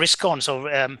risk on,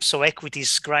 so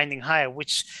equities grinding higher,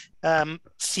 which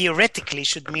theoretically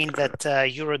should mean that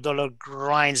euro dollar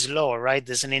grinds lower, right?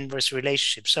 There's an inverse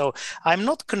relationship. So I'm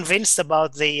not convinced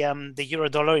about the euro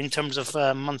dollar in terms of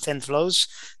month end flows.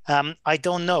 I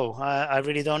don't know. I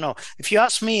really don't know. If you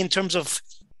ask me in terms of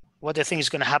what I think is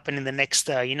going to happen in the next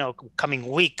coming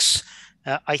weeks,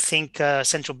 I think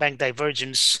central bank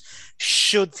divergence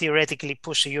should theoretically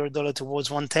push the euro dollar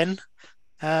towards 110.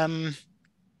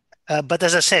 But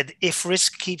as I said, if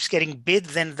risk keeps getting bid,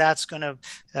 then that's going to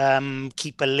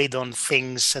keep a lid on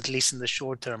things, at least in the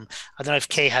short term. I don't know if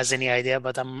Kay has any idea,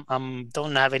 but I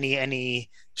don't have any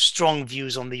strong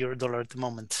views on the euro dollar at the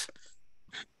moment.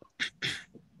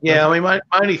 Yeah, I mean, my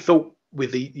only thought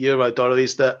with the euro dollar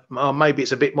is that maybe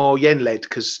it's a bit more yen led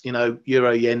because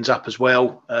euro yen's up as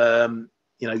well.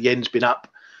 Yen's been up,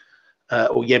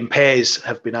 or yen pairs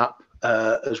have been up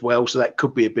as well, so that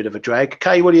could be a bit of a drag.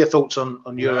 Kay, what are your thoughts on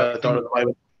euro dollar at the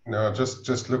moment? No,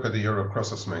 just look at the euro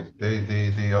crosses, mate.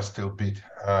 They are still bid.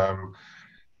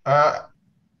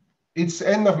 It's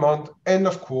end of month, end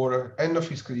of quarter, end of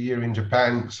fiscal year in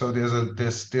Japan. So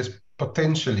there's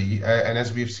potentially, and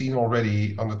as we've seen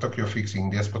already on the Tokyo fixing,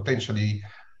 there's potentially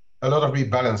a lot of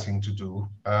rebalancing to do.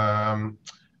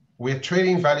 We're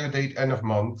trading value date end of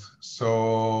month,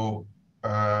 so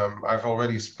I've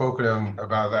already spoken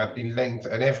about that in length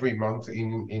and every month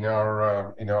in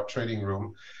our trading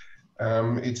room.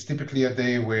 It's typically a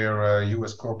day where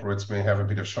US corporates may have a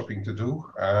bit of shopping to do.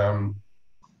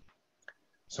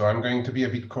 So I'm going to be a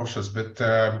bit cautious, but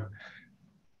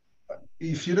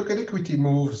if you look at equity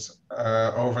moves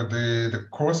over the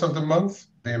course of the month,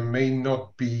 there may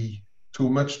not be too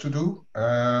much to do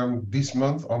this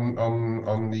month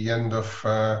on the end of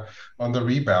on the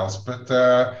rebounds. But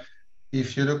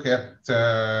if you look at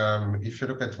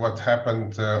what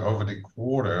happened over the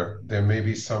quarter, there may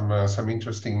be some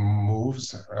interesting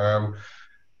moves.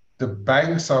 The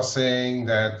banks are saying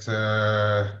that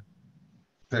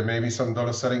there may be some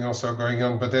dollar selling also going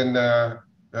on, but then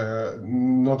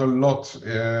not a lot.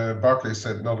 Barclays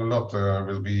said not a lot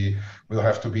will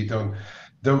have to be done.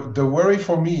 The worry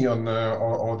for me on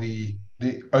or the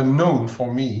unknown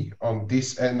for me on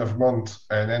this end of month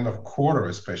and end of quarter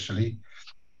especially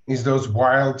is those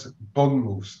wild bond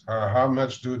moves. How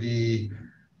much do the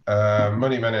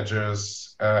money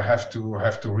managers have to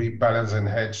rebalance and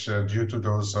hedge due to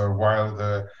those wild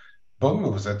bond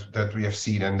moves that we have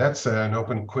seen? And that's an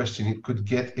open question. It could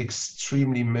get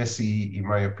extremely messy, in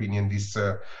my opinion, this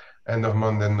end of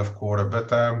month, end of quarter.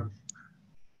 But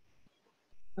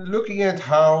looking at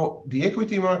how the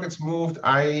equity markets moved,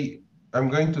 I'm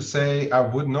going to say I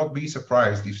would not be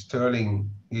surprised if sterling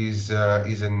is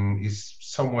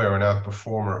somewhere an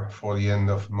outperformer for the end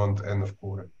of month, end of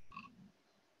quarter.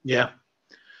 Yeah.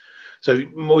 So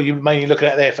more you mainly looking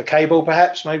at there for cable,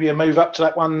 perhaps maybe a move up to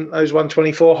those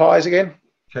 124 highs again.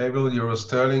 Cable, euro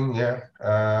sterling, yeah.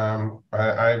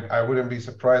 I wouldn't be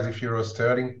surprised if euro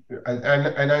sterling,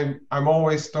 and I'm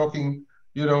always talking.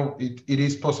 It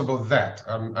is possible that.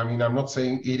 I mean, I'm not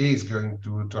saying it is going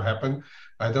to happen.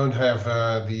 I don't have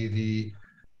the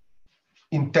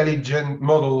intelligent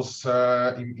models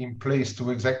in place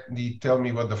to exactly tell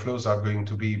me what the flows are going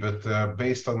to be. But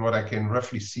based on what I can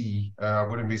roughly see, I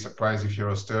wouldn't be surprised if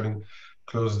euro sterling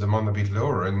closes the month a bit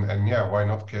lower. And yeah, why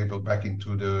not cable back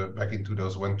into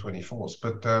those 124s?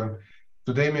 But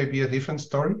today may be a different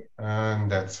story,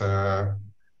 and that's I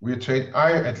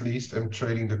at least am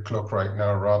trading the clock right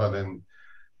now rather than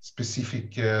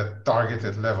specific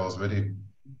targeted levels. But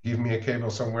give me a cable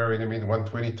somewhere in the mid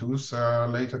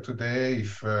 122s later today,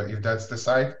 if that's the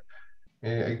side,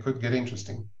 it could get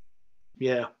interesting.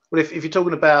 Yeah, Well, if you're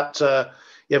talking about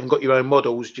you haven't got your own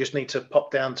models, you just need to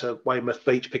pop down to Weymouth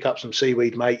Beach, pick up some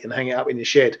seaweed, mate, and hang it up in your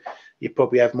shed. You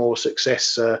probably have more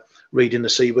success reading the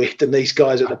seaweed than these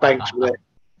guys at the banks with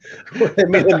their $1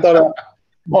 million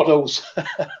models.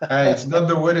 Hey, it's not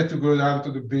the weather to go down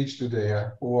to the beach today.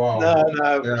 Huh? Wow.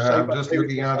 No. Yeah, I'm just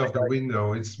looking out of the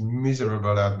window. It's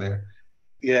miserable out there.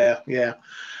 Yeah.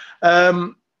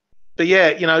 But yeah,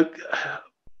 you know,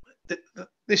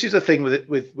 this is the thing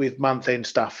with month end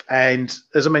stuff. And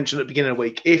as I mentioned at the beginning of the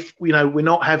week, if you know we're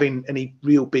not having any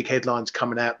real big headlines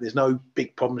coming out, there's no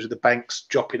big problems with the banks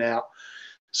dropping out.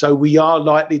 So we are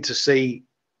likely to see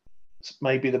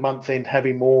maybe the month end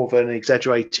having more of an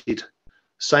exaggerated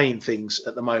saying things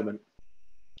at the moment.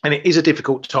 And it is a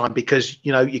difficult time because,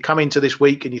 you know, you come into this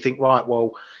week and you think, right,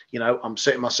 well, you know, I'm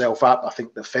setting myself up. I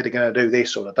think the Fed are going to do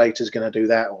this or the data is going to do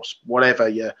that or whatever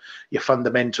your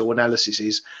fundamental analysis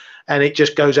is. And it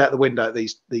just goes out the window at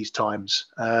these times,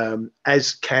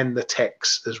 as can the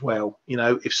techs as well. You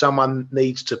know, if someone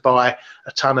needs to buy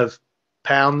a ton of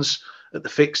pounds at the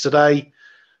fix today,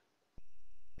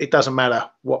 it doesn't matter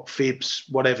what fibs,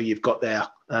 whatever you've got there.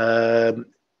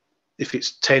 If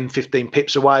it's 10, 15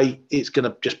 pips away, it's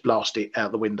going to just blast it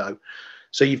out the window.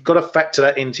 So you've got to factor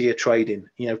that into your trading.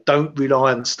 You know, don't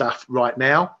rely on stuff right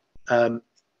now. The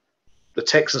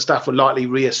techs and stuff will likely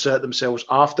reassert themselves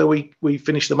after we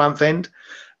finish the month end.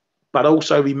 But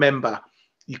also remember,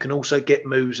 you can also get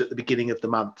moves at the beginning of the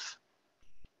month.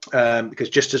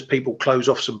 Because just as people close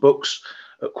off some books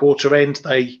at quarter end,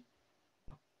 they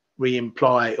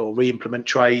re-implement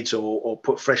trades or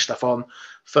put fresh stuff on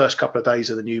first couple of days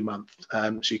of the new month.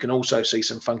 So you can also see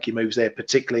some funky moves there,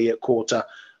 particularly at quarter,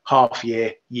 half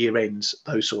year, year ends,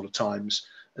 those sort of times,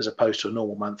 as opposed to a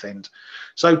normal month end.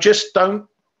 So just don't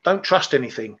trust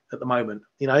anything at the moment.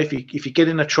 You know, if you get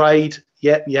in a trade,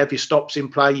 you have your stops in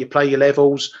play, you play your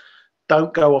levels.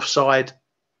 Don't go offside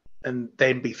and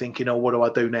then be thinking, oh, what do I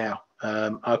do now?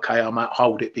 Okay, I might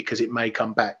hold it because it may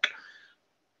come back.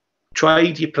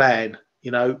 Trade your plan,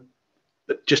 you know,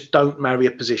 but just don't marry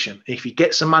a position. If you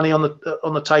get some money on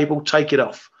the table, take it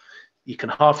off. You can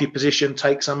half your position,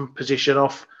 take some position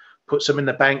off, put some in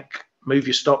the bank, move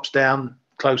your stops down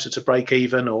closer to break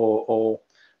even or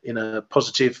in a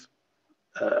positive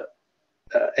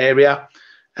area,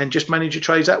 and just manage your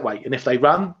trades that way. And if they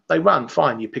run,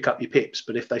 fine, you pick up your pips.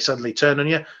 But if they suddenly turn on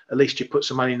you, at least you put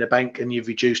some money in the bank and you've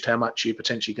reduced how much you're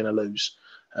potentially going to lose.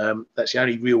 That's the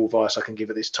only real advice I can give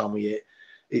at this time of year.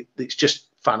 It's just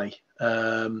funny.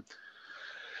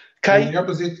 Okay. And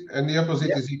the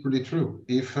opposite is equally true.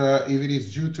 If it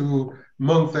is due to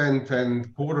month end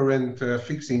and quarter end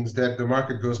fixings that the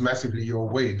market goes massively your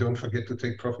way, don't forget to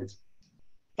take profits.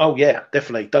 Oh yeah,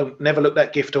 definitely. Never look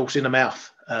that gift horse in the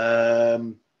mouth. But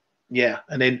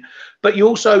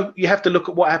you have to look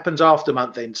at what happens after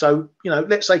month end. So, you know,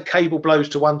 let's say cable blows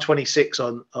to 126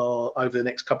 over the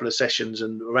next couple of sessions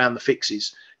and around the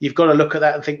fixes. You've got to look at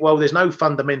that and think, well, there's no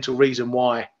fundamental reason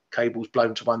why cable's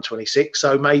blown to 126.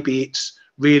 So maybe it's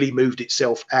really moved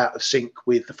itself out of sync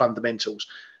with the fundamentals.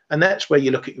 And that's where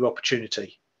you look at your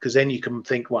opportunity, because then you can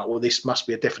think, well, this must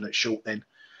be a definite short then.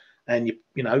 And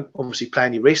you know, obviously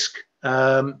plan your risk,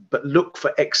 but look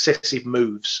for excessive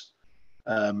moves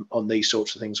on these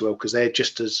sorts of things as well, because they're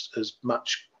just as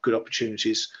much good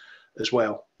opportunities as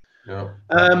well. Yeah.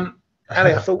 Ali,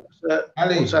 I thought.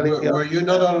 Ali, were you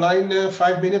not online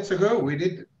 5 minutes ago?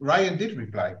 Ryan did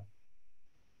reply.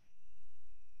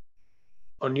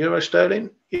 On Euro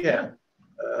Sterling, yeah.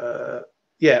 I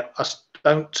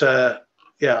don't.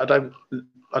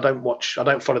 I don't watch. I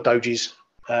don't follow dojis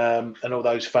and all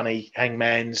those funny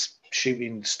hangmans,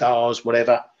 shooting stars,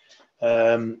 whatever.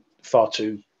 Far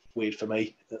too weird for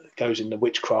me. It goes in the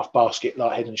witchcraft basket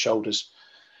like Head and Shoulders.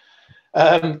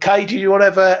 Kay, do you want to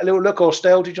have a little look, or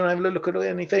Stel, did you want to have a little look at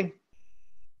anything?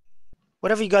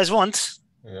 Whatever you guys want.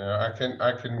 Yeah,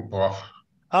 I can. Well,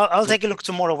 I'll take a look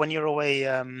tomorrow when you're away,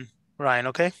 Ryan.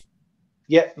 Okay.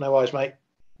 Yeah, no worries, mate.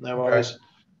 No worries.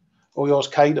 All yours,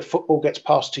 Kay. The football gets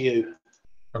passed to you.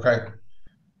 Okay.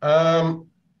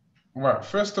 Well,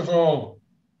 first of all,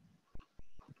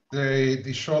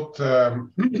 the short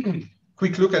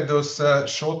quick look at those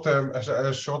short-term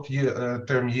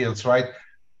yields, right?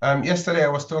 Yesterday I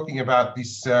was talking about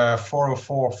this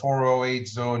 404, 408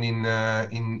 zone in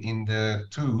the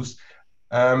twos.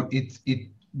 It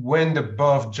went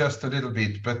above just a little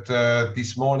bit, but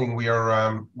this morning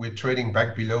we're trading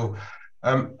back below.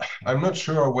 I'm not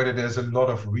sure whether there's a lot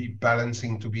of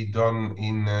rebalancing to be done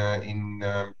in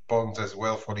bonds as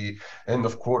well for the end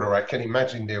of quarter. I can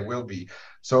imagine there will be.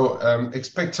 So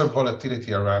expect some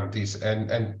volatility around this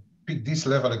and pick this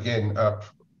level again up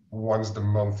once the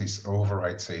month is over,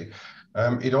 I'd say.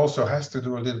 It also has to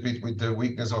do a little bit with the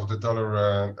weakness of the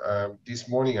dollar this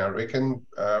morning, I reckon,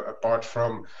 apart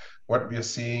from what we are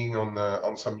seeing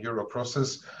on some euro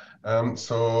crosses.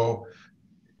 So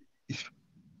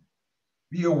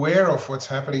be aware of what's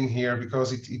happening here,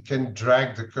 because it can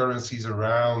drag the currencies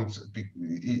around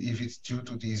if it's due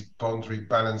to these bond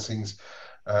rebalancings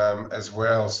as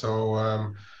well.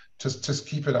 So just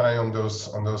keep an eye on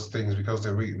those things, because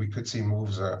we could see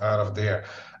moves out of there.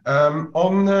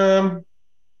 On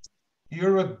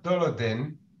euro dollar,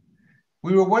 then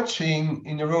we were watching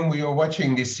in the room. We were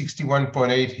watching this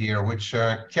 61.8 here, which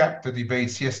capped the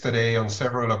debates yesterday on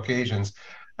several occasions.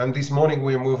 And this morning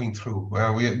we're moving through.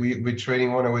 We're trading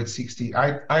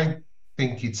 108.60. I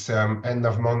think it's end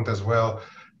of month as well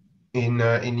in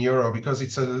euro, because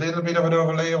it's a little bit of an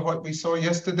overlay of what we saw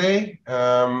yesterday.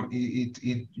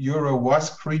 Euro was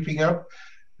creeping up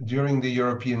during the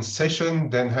European session,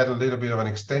 then had a little bit of an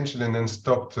extension, and then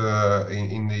stopped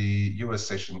in the US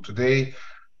session today.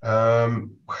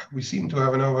 We seem to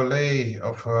have an overlay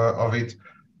of it.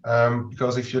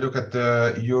 Because if you look at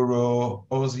the euro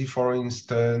Aussie, for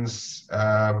instance,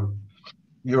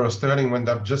 euro sterling went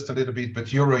up just a little bit,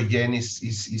 but euro yen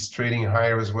is trading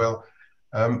higher as well.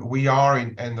 We are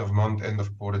in end of month, end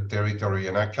of quarter territory,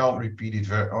 and I can't repeat it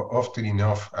very often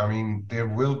enough. I mean, there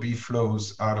will be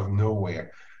flows out of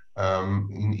nowhere from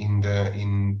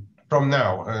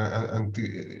now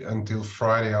until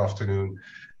Friday afternoon.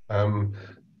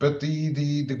 But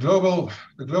the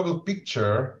global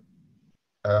picture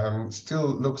still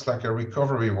looks like a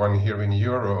recovery one here in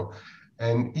euro.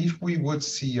 And if we would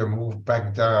see a move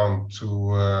back down to,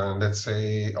 let's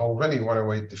say, already want to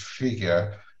wait the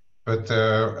figure, but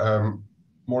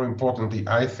more importantly,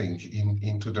 I think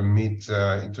into the mid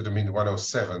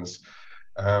 107s,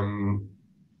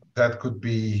 that could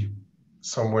be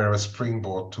somewhere a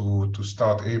springboard to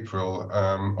start April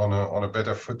on a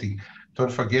better footing.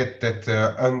 Don't forget that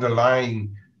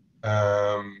underlying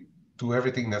to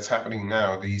everything that's happening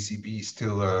now, the ECB is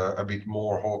still a bit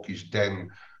more hawkish than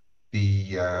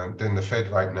the Fed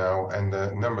right now, and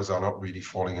the numbers are not really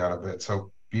falling out of bed.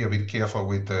 So be a bit careful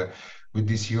with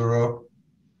this euro.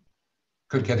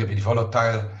 Could get a bit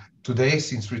volatile today,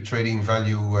 since we're trading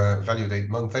value date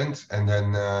month end, and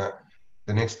then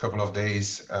the next couple of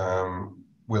days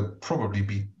will probably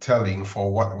be telling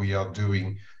for what we are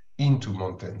doing into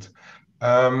month end.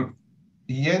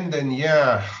 Yen, then,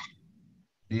 yeah.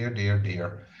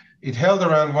 Dear. It held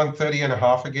around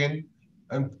 130.5 again.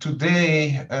 And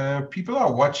today, people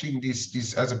are watching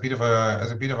this as a bit of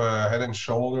a head and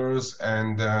shoulders,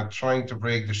 and trying to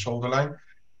break the shoulder line.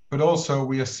 But also,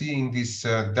 we are seeing this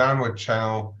downward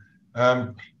channel.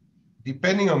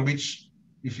 Depending on which,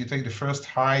 if you take the first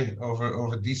high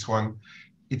over this one,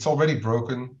 it's already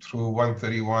broken through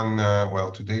 131.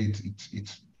 Well, today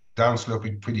it's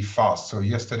downsloping pretty fast. So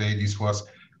yesterday this was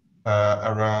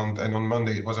around, and on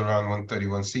Monday it was around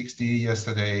 131.60.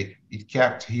 Yesterday it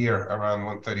capped here around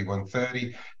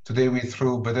 131.30. Today we're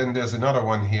through, but then there's another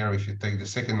one here. If you take the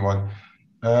second one,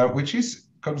 which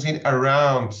comes in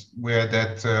around where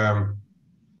that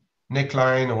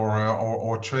neckline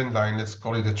or trend line, let's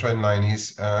call it a trend line,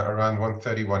 is around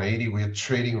 130.180. We're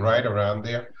trading right around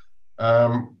there.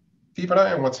 Keep an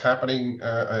eye on what's happening,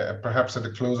 perhaps at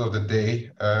the close of the day,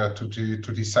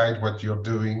 to decide what you're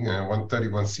doing.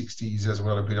 130.160 is as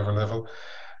well a bit of a level,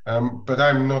 but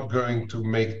I'm not going to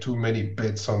make too many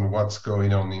bets on what's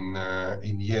going on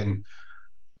in yen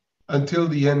until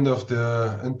the end of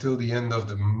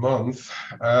the month.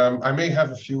 I may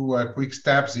have a few quick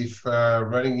stabs if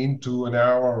running into an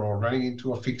hour or running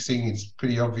into a fixing. It's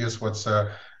pretty obvious what's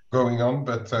going on,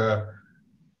 but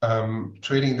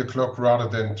trading the clock rather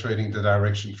than trading the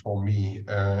direction for me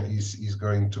is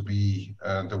going to be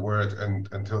the word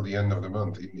until the end of the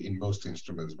month in most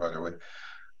instruments, by the way.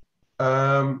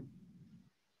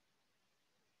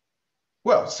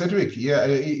 Well, Cedric, yeah,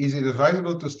 is it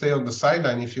advisable to stay on the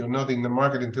sideline if you're not in the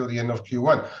market until the end of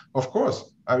Q1? Of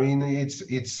course. I mean, it's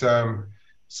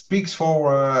speaks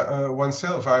for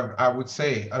oneself, I would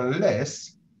say,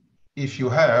 unless if you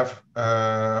have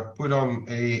put on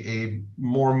a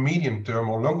more medium-term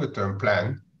or longer-term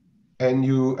plan, and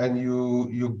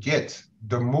you get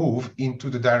the move into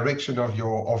the direction of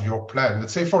your plan.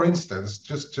 Let's say, for instance,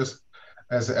 just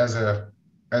as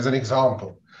an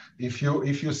example, if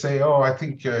you say, oh, I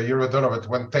think euro dollar at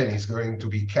 110 is going to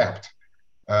be capped.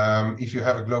 If you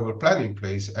have a global plan in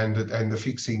place and the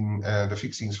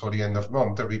fixings for the end of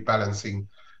month, the rebalancing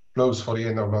flows for the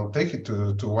end of month, take it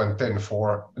to 110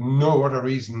 for no other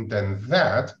reason than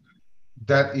that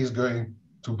is going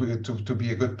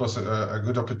be a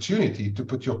good opportunity to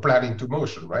put your plan into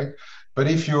motion, right? But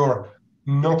if you're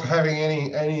not having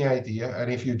any idea,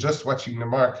 and if you're just watching the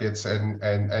markets and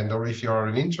or if you're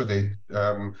an intraday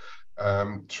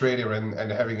trader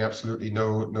and having absolutely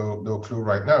no clue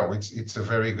right now, it's a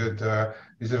very good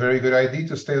idea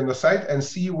to stay on the side and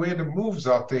see where the moves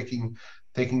are taking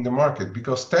the market,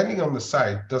 because standing on the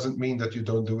side doesn't mean that you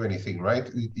don't do anything,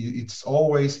 right? It's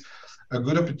always a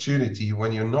good opportunity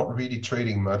when you're not really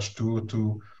trading much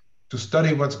to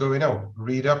study what's going on,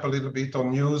 read up a little bit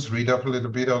on news, read up a little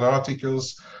bit on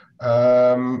articles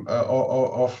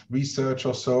of research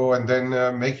or so, and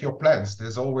then make your plans.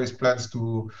 There's always plans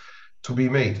to be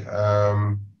made.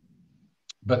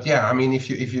 But yeah, I mean, if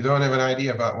you don't have an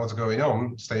idea about what's going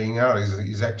on, staying out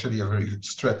is actually a very good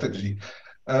strategy.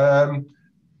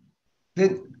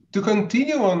 Then to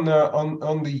continue on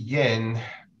the yen,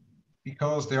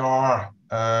 because there are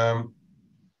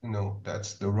no,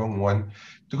 that's the wrong one.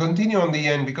 To continue on the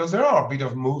yen, because there are a bit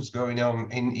of moves going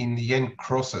on in the yen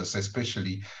crosses,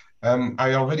 especially.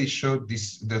 I already showed the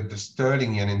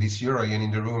sterling yen and this euro yen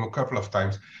in the room a couple of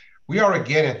times. We are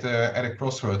again at a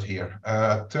crossroad here,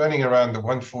 turning around the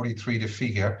 143, the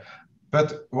figure.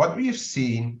 But what we have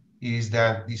seen is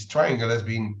that this triangle has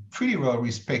been pretty well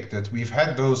respected. We've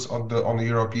had those on the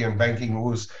European banking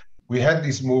moves. We had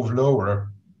this move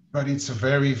lower, but it's a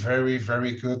very, very,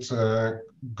 very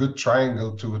good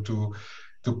triangle to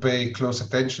pay close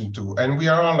attention to. And we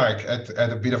are like at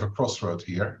a bit of a crossroad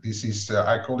here. This is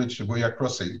I call it Shibuya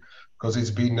crossing, because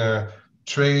it's been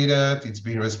traded, it's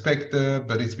been respected,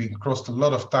 but it's been crossed a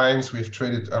lot of times. We've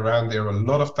traded around there a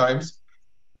lot of times.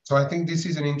 So I think this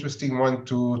is an interesting one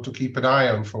to keep an eye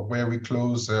on for where we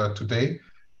close today,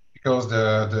 because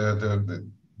the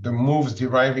moves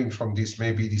deriving from this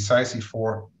may be decisive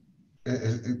for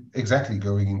exactly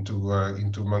going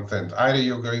into month end. Either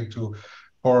you're going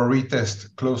for a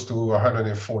retest close to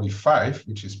 145,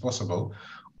 which is possible,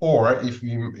 or if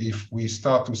we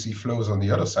start to see flows on the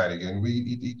other side again,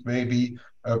 it may be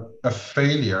a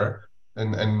failure.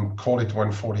 And call it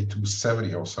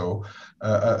 142.70 or so,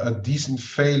 a decent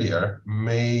failure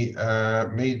may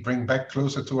bring back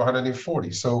closer to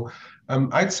 140. So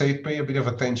I'd say pay a bit of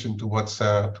attention to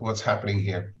what's happening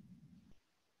here.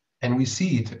 And we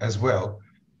see it as well,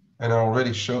 and I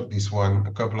already showed this one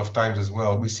a couple of times as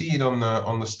well. We see it on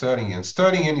the sterling yen.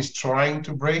 Sterling yen is trying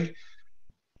to break,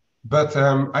 but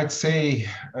I'd say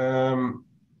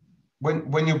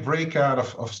when you break out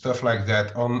of stuff like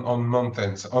that on month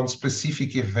ends, on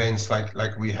specific events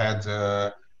like we had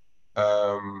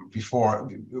before,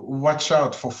 watch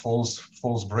out for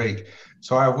false break.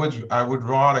 So I would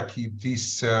rather keep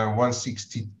these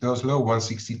 160, those low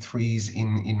 163s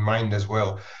in mind as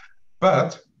well.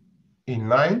 But in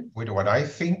line with what I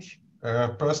think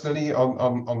personally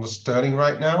on the sterling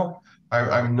right now,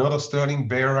 I'm not a sterling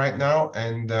bear right now,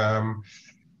 and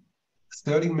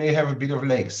sterling may have a bit of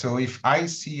legs. So if I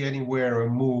see anywhere a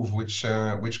move which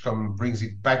brings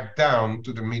it back down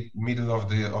to the middle of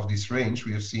this range,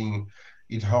 we are seeing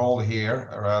it hold here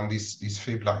around this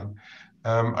fib line.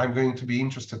 I'm going to be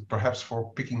interested perhaps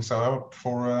for picking some up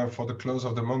for the close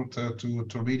of the month to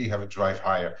really have a drive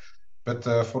higher. But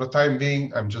for the time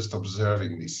being, I'm just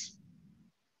observing this.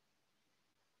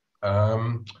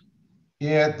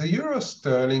 Yeah, the euro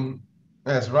sterling,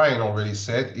 as Ryan already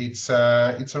said, it's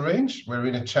a range. We're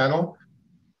in a channel.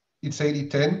 It's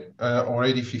 80-10 or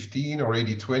 80-15 or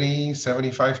 80-20,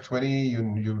 75-20.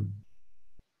 You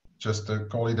just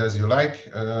call it as you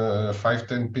like.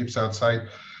 5-10 pips outside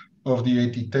of the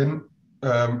 80-10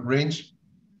 range.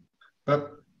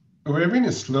 But we're in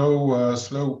a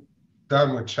slow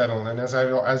downward channel. And as I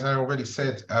already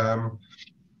said,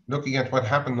 looking at what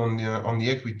happened on the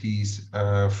equities,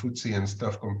 FTSE and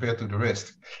stuff compared to the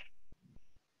rest,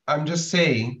 I'm just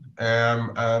saying,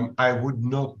 I would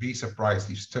not be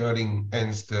surprised if sterling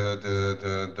ends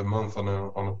the month on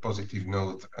a positive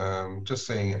note. Just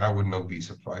saying, I would not be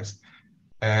surprised.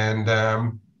 And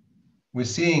we're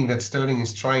seeing that sterling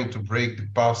is trying to break the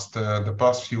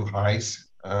past few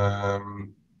highs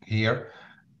here.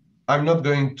 I'm not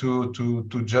going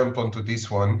to jump onto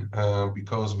this one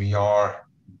because we are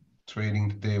trading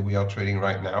today. We are trading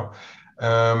right now,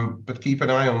 but keep an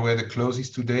eye on where the close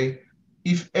is today.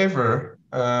 If ever,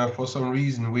 for some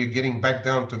reason, we're getting back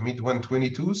down to mid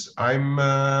 122s,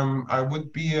 I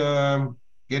would be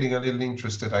getting a little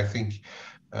interested, I think,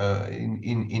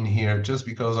 in here, just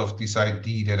because of this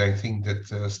idea that I think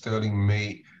that sterling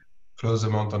may close the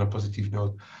month on a positive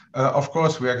note. Of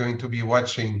course, we are going to be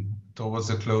watching towards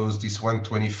the close this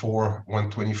 124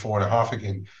 and a half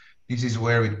again. This is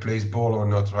where it plays ball or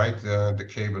not, right? The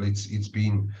cable, it's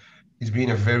been it's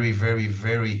been a very, very,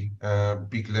 very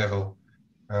big level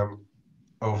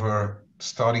over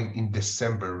starting in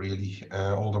December, really,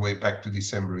 all the way back to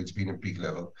December. It's been a big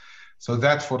level. So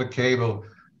that for the cable.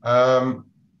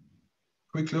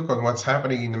 Quick look on what's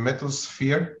happening in the metal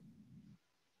sphere.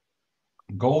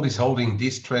 Gold is holding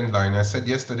this trend line. I said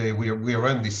yesterday we are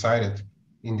undecided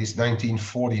in this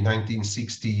 1940,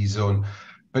 1960 zone,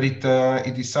 but it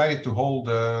decided to hold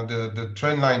the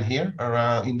trend line here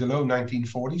around in the low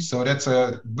 1940s. So that's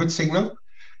a good signal.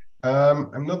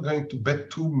 I'm not going to bet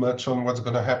too much on what's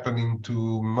going to happen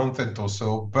into month end or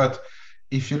so, but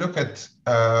if you look at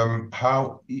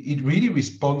how it really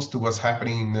responds to what's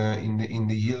happening in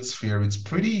the yield sphere, it's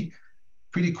pretty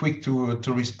quick to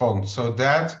respond. So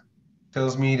that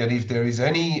tells me that if there is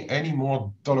any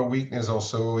more dollar weakness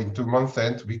also into month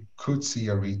end, we could see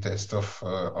a retest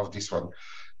of this one.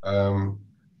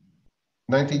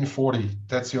 1940,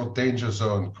 that's your danger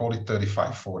zone. Call it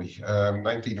 3540.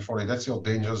 1940, that's your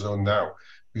danger zone now.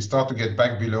 We start to get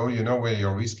back below, you know where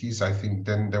your risk is. I think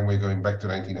then we're going back to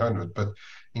 1900. But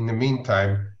in the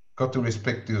meantime, got to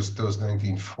respect those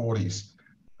 1940s.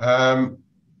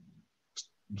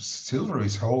 Silver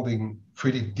is holding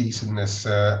pretty decentness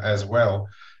as well.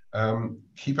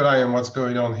 Keep an eye on what's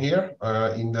going on here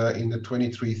in the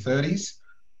 2330s.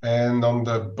 And on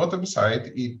the bottom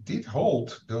side, it did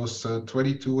hold those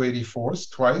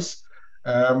 2284s twice.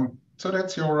 So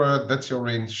that's your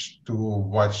range to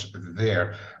watch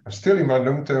there. I'm still in my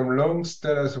long-term longs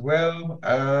there as well,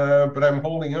 but I'm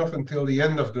holding off until the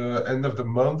end of the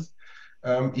month.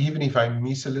 Even if I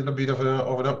miss a little bit of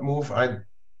an up move,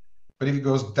 but if it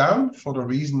goes down for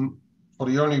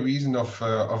the only reason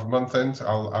of month end,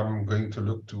 I'm going to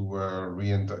look to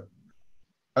re-enter.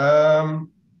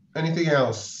 Anything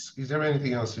else? Is there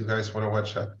anything else you guys want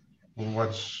to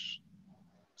watch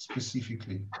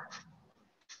specifically?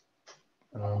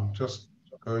 Just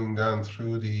going down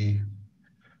through the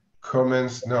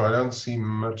comments. No, I don't see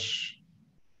much.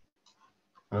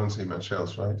 I don't see much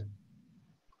else, right?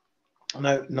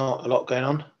 No, not a lot going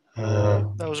on.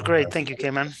 That was great. Thank you,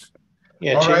 Cayman.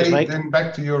 Yeah, all cheers, right, mate. then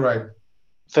back to you, Ryan.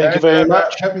 Thank you very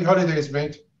much. Happy holidays,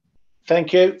 mate.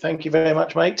 Thank you. Thank you very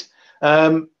much, mate.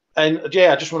 And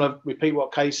yeah, I just want to repeat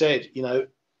what Kay said.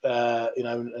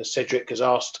 As Cedric has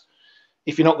asked,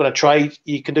 if you're not going to trade,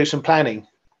 you can do some planning.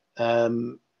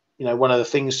 One of the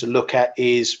things to look at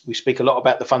is we speak a lot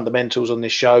about the fundamentals on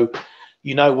this show.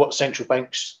 You know what central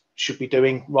banks should be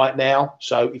doing right now.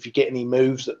 So if you get any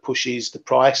moves that pushes the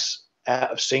price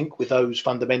out of sync with those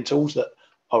fundamentals that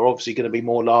are obviously going to be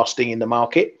more lasting in the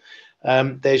market,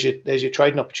 there's your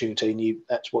trading opportunity, and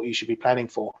that's what you should be planning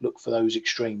for. Look for those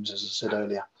extremes, as I said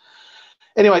earlier.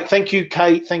 Anyway, thank you,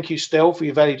 Kate. Thank you, Stel, for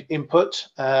your valued input,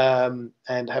 and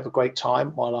have a great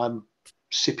time while I'm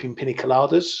sipping pina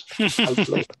coladas,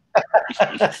 hopefully.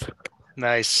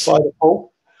 Nice. By the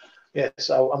pool. Yeah,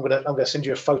 so I'm gonna send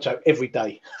you a photo every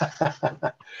day.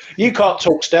 You can't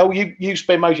talk, Stel. You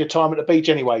spend most of your time at the beach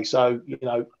anyway, so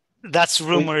That's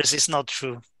rumors. It's not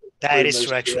true. That is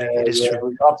true, actually. Yeah, it is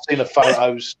true. I've seen the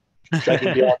photos,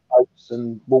 dragging behind boats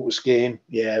and water skiing.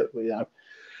 Yeah,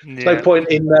 there's no point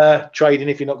in trading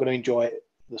if you're not going to enjoy it,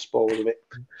 the spoils of it.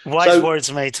 Wise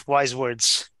words, mate. Wise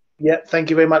words. Yeah, thank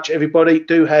you very much, everybody.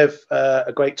 Do have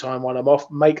a great time while I'm off.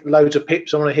 Make loads of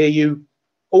pips. I want to hear you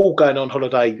all going on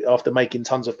holiday after making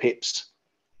tons of pips.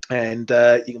 And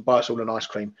you can buy us all an ice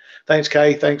cream. Thanks,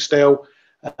 Kay. Thanks, Stel.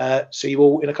 See you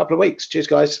all in a couple of weeks. Cheers,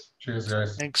 guys. Cheers,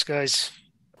 guys. Thanks, guys.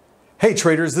 Hey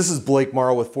traders, this is Blake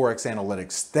Morrow with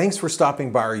ForexAnalytix. Thanks for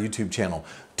stopping by our YouTube channel.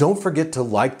 Don't forget to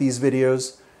like these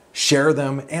videos, share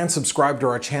them, and subscribe to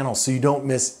our channel so you don't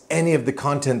miss any of the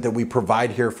content that we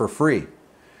provide here for free.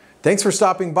 Thanks for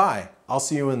stopping by. I'll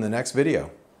see you in the next video.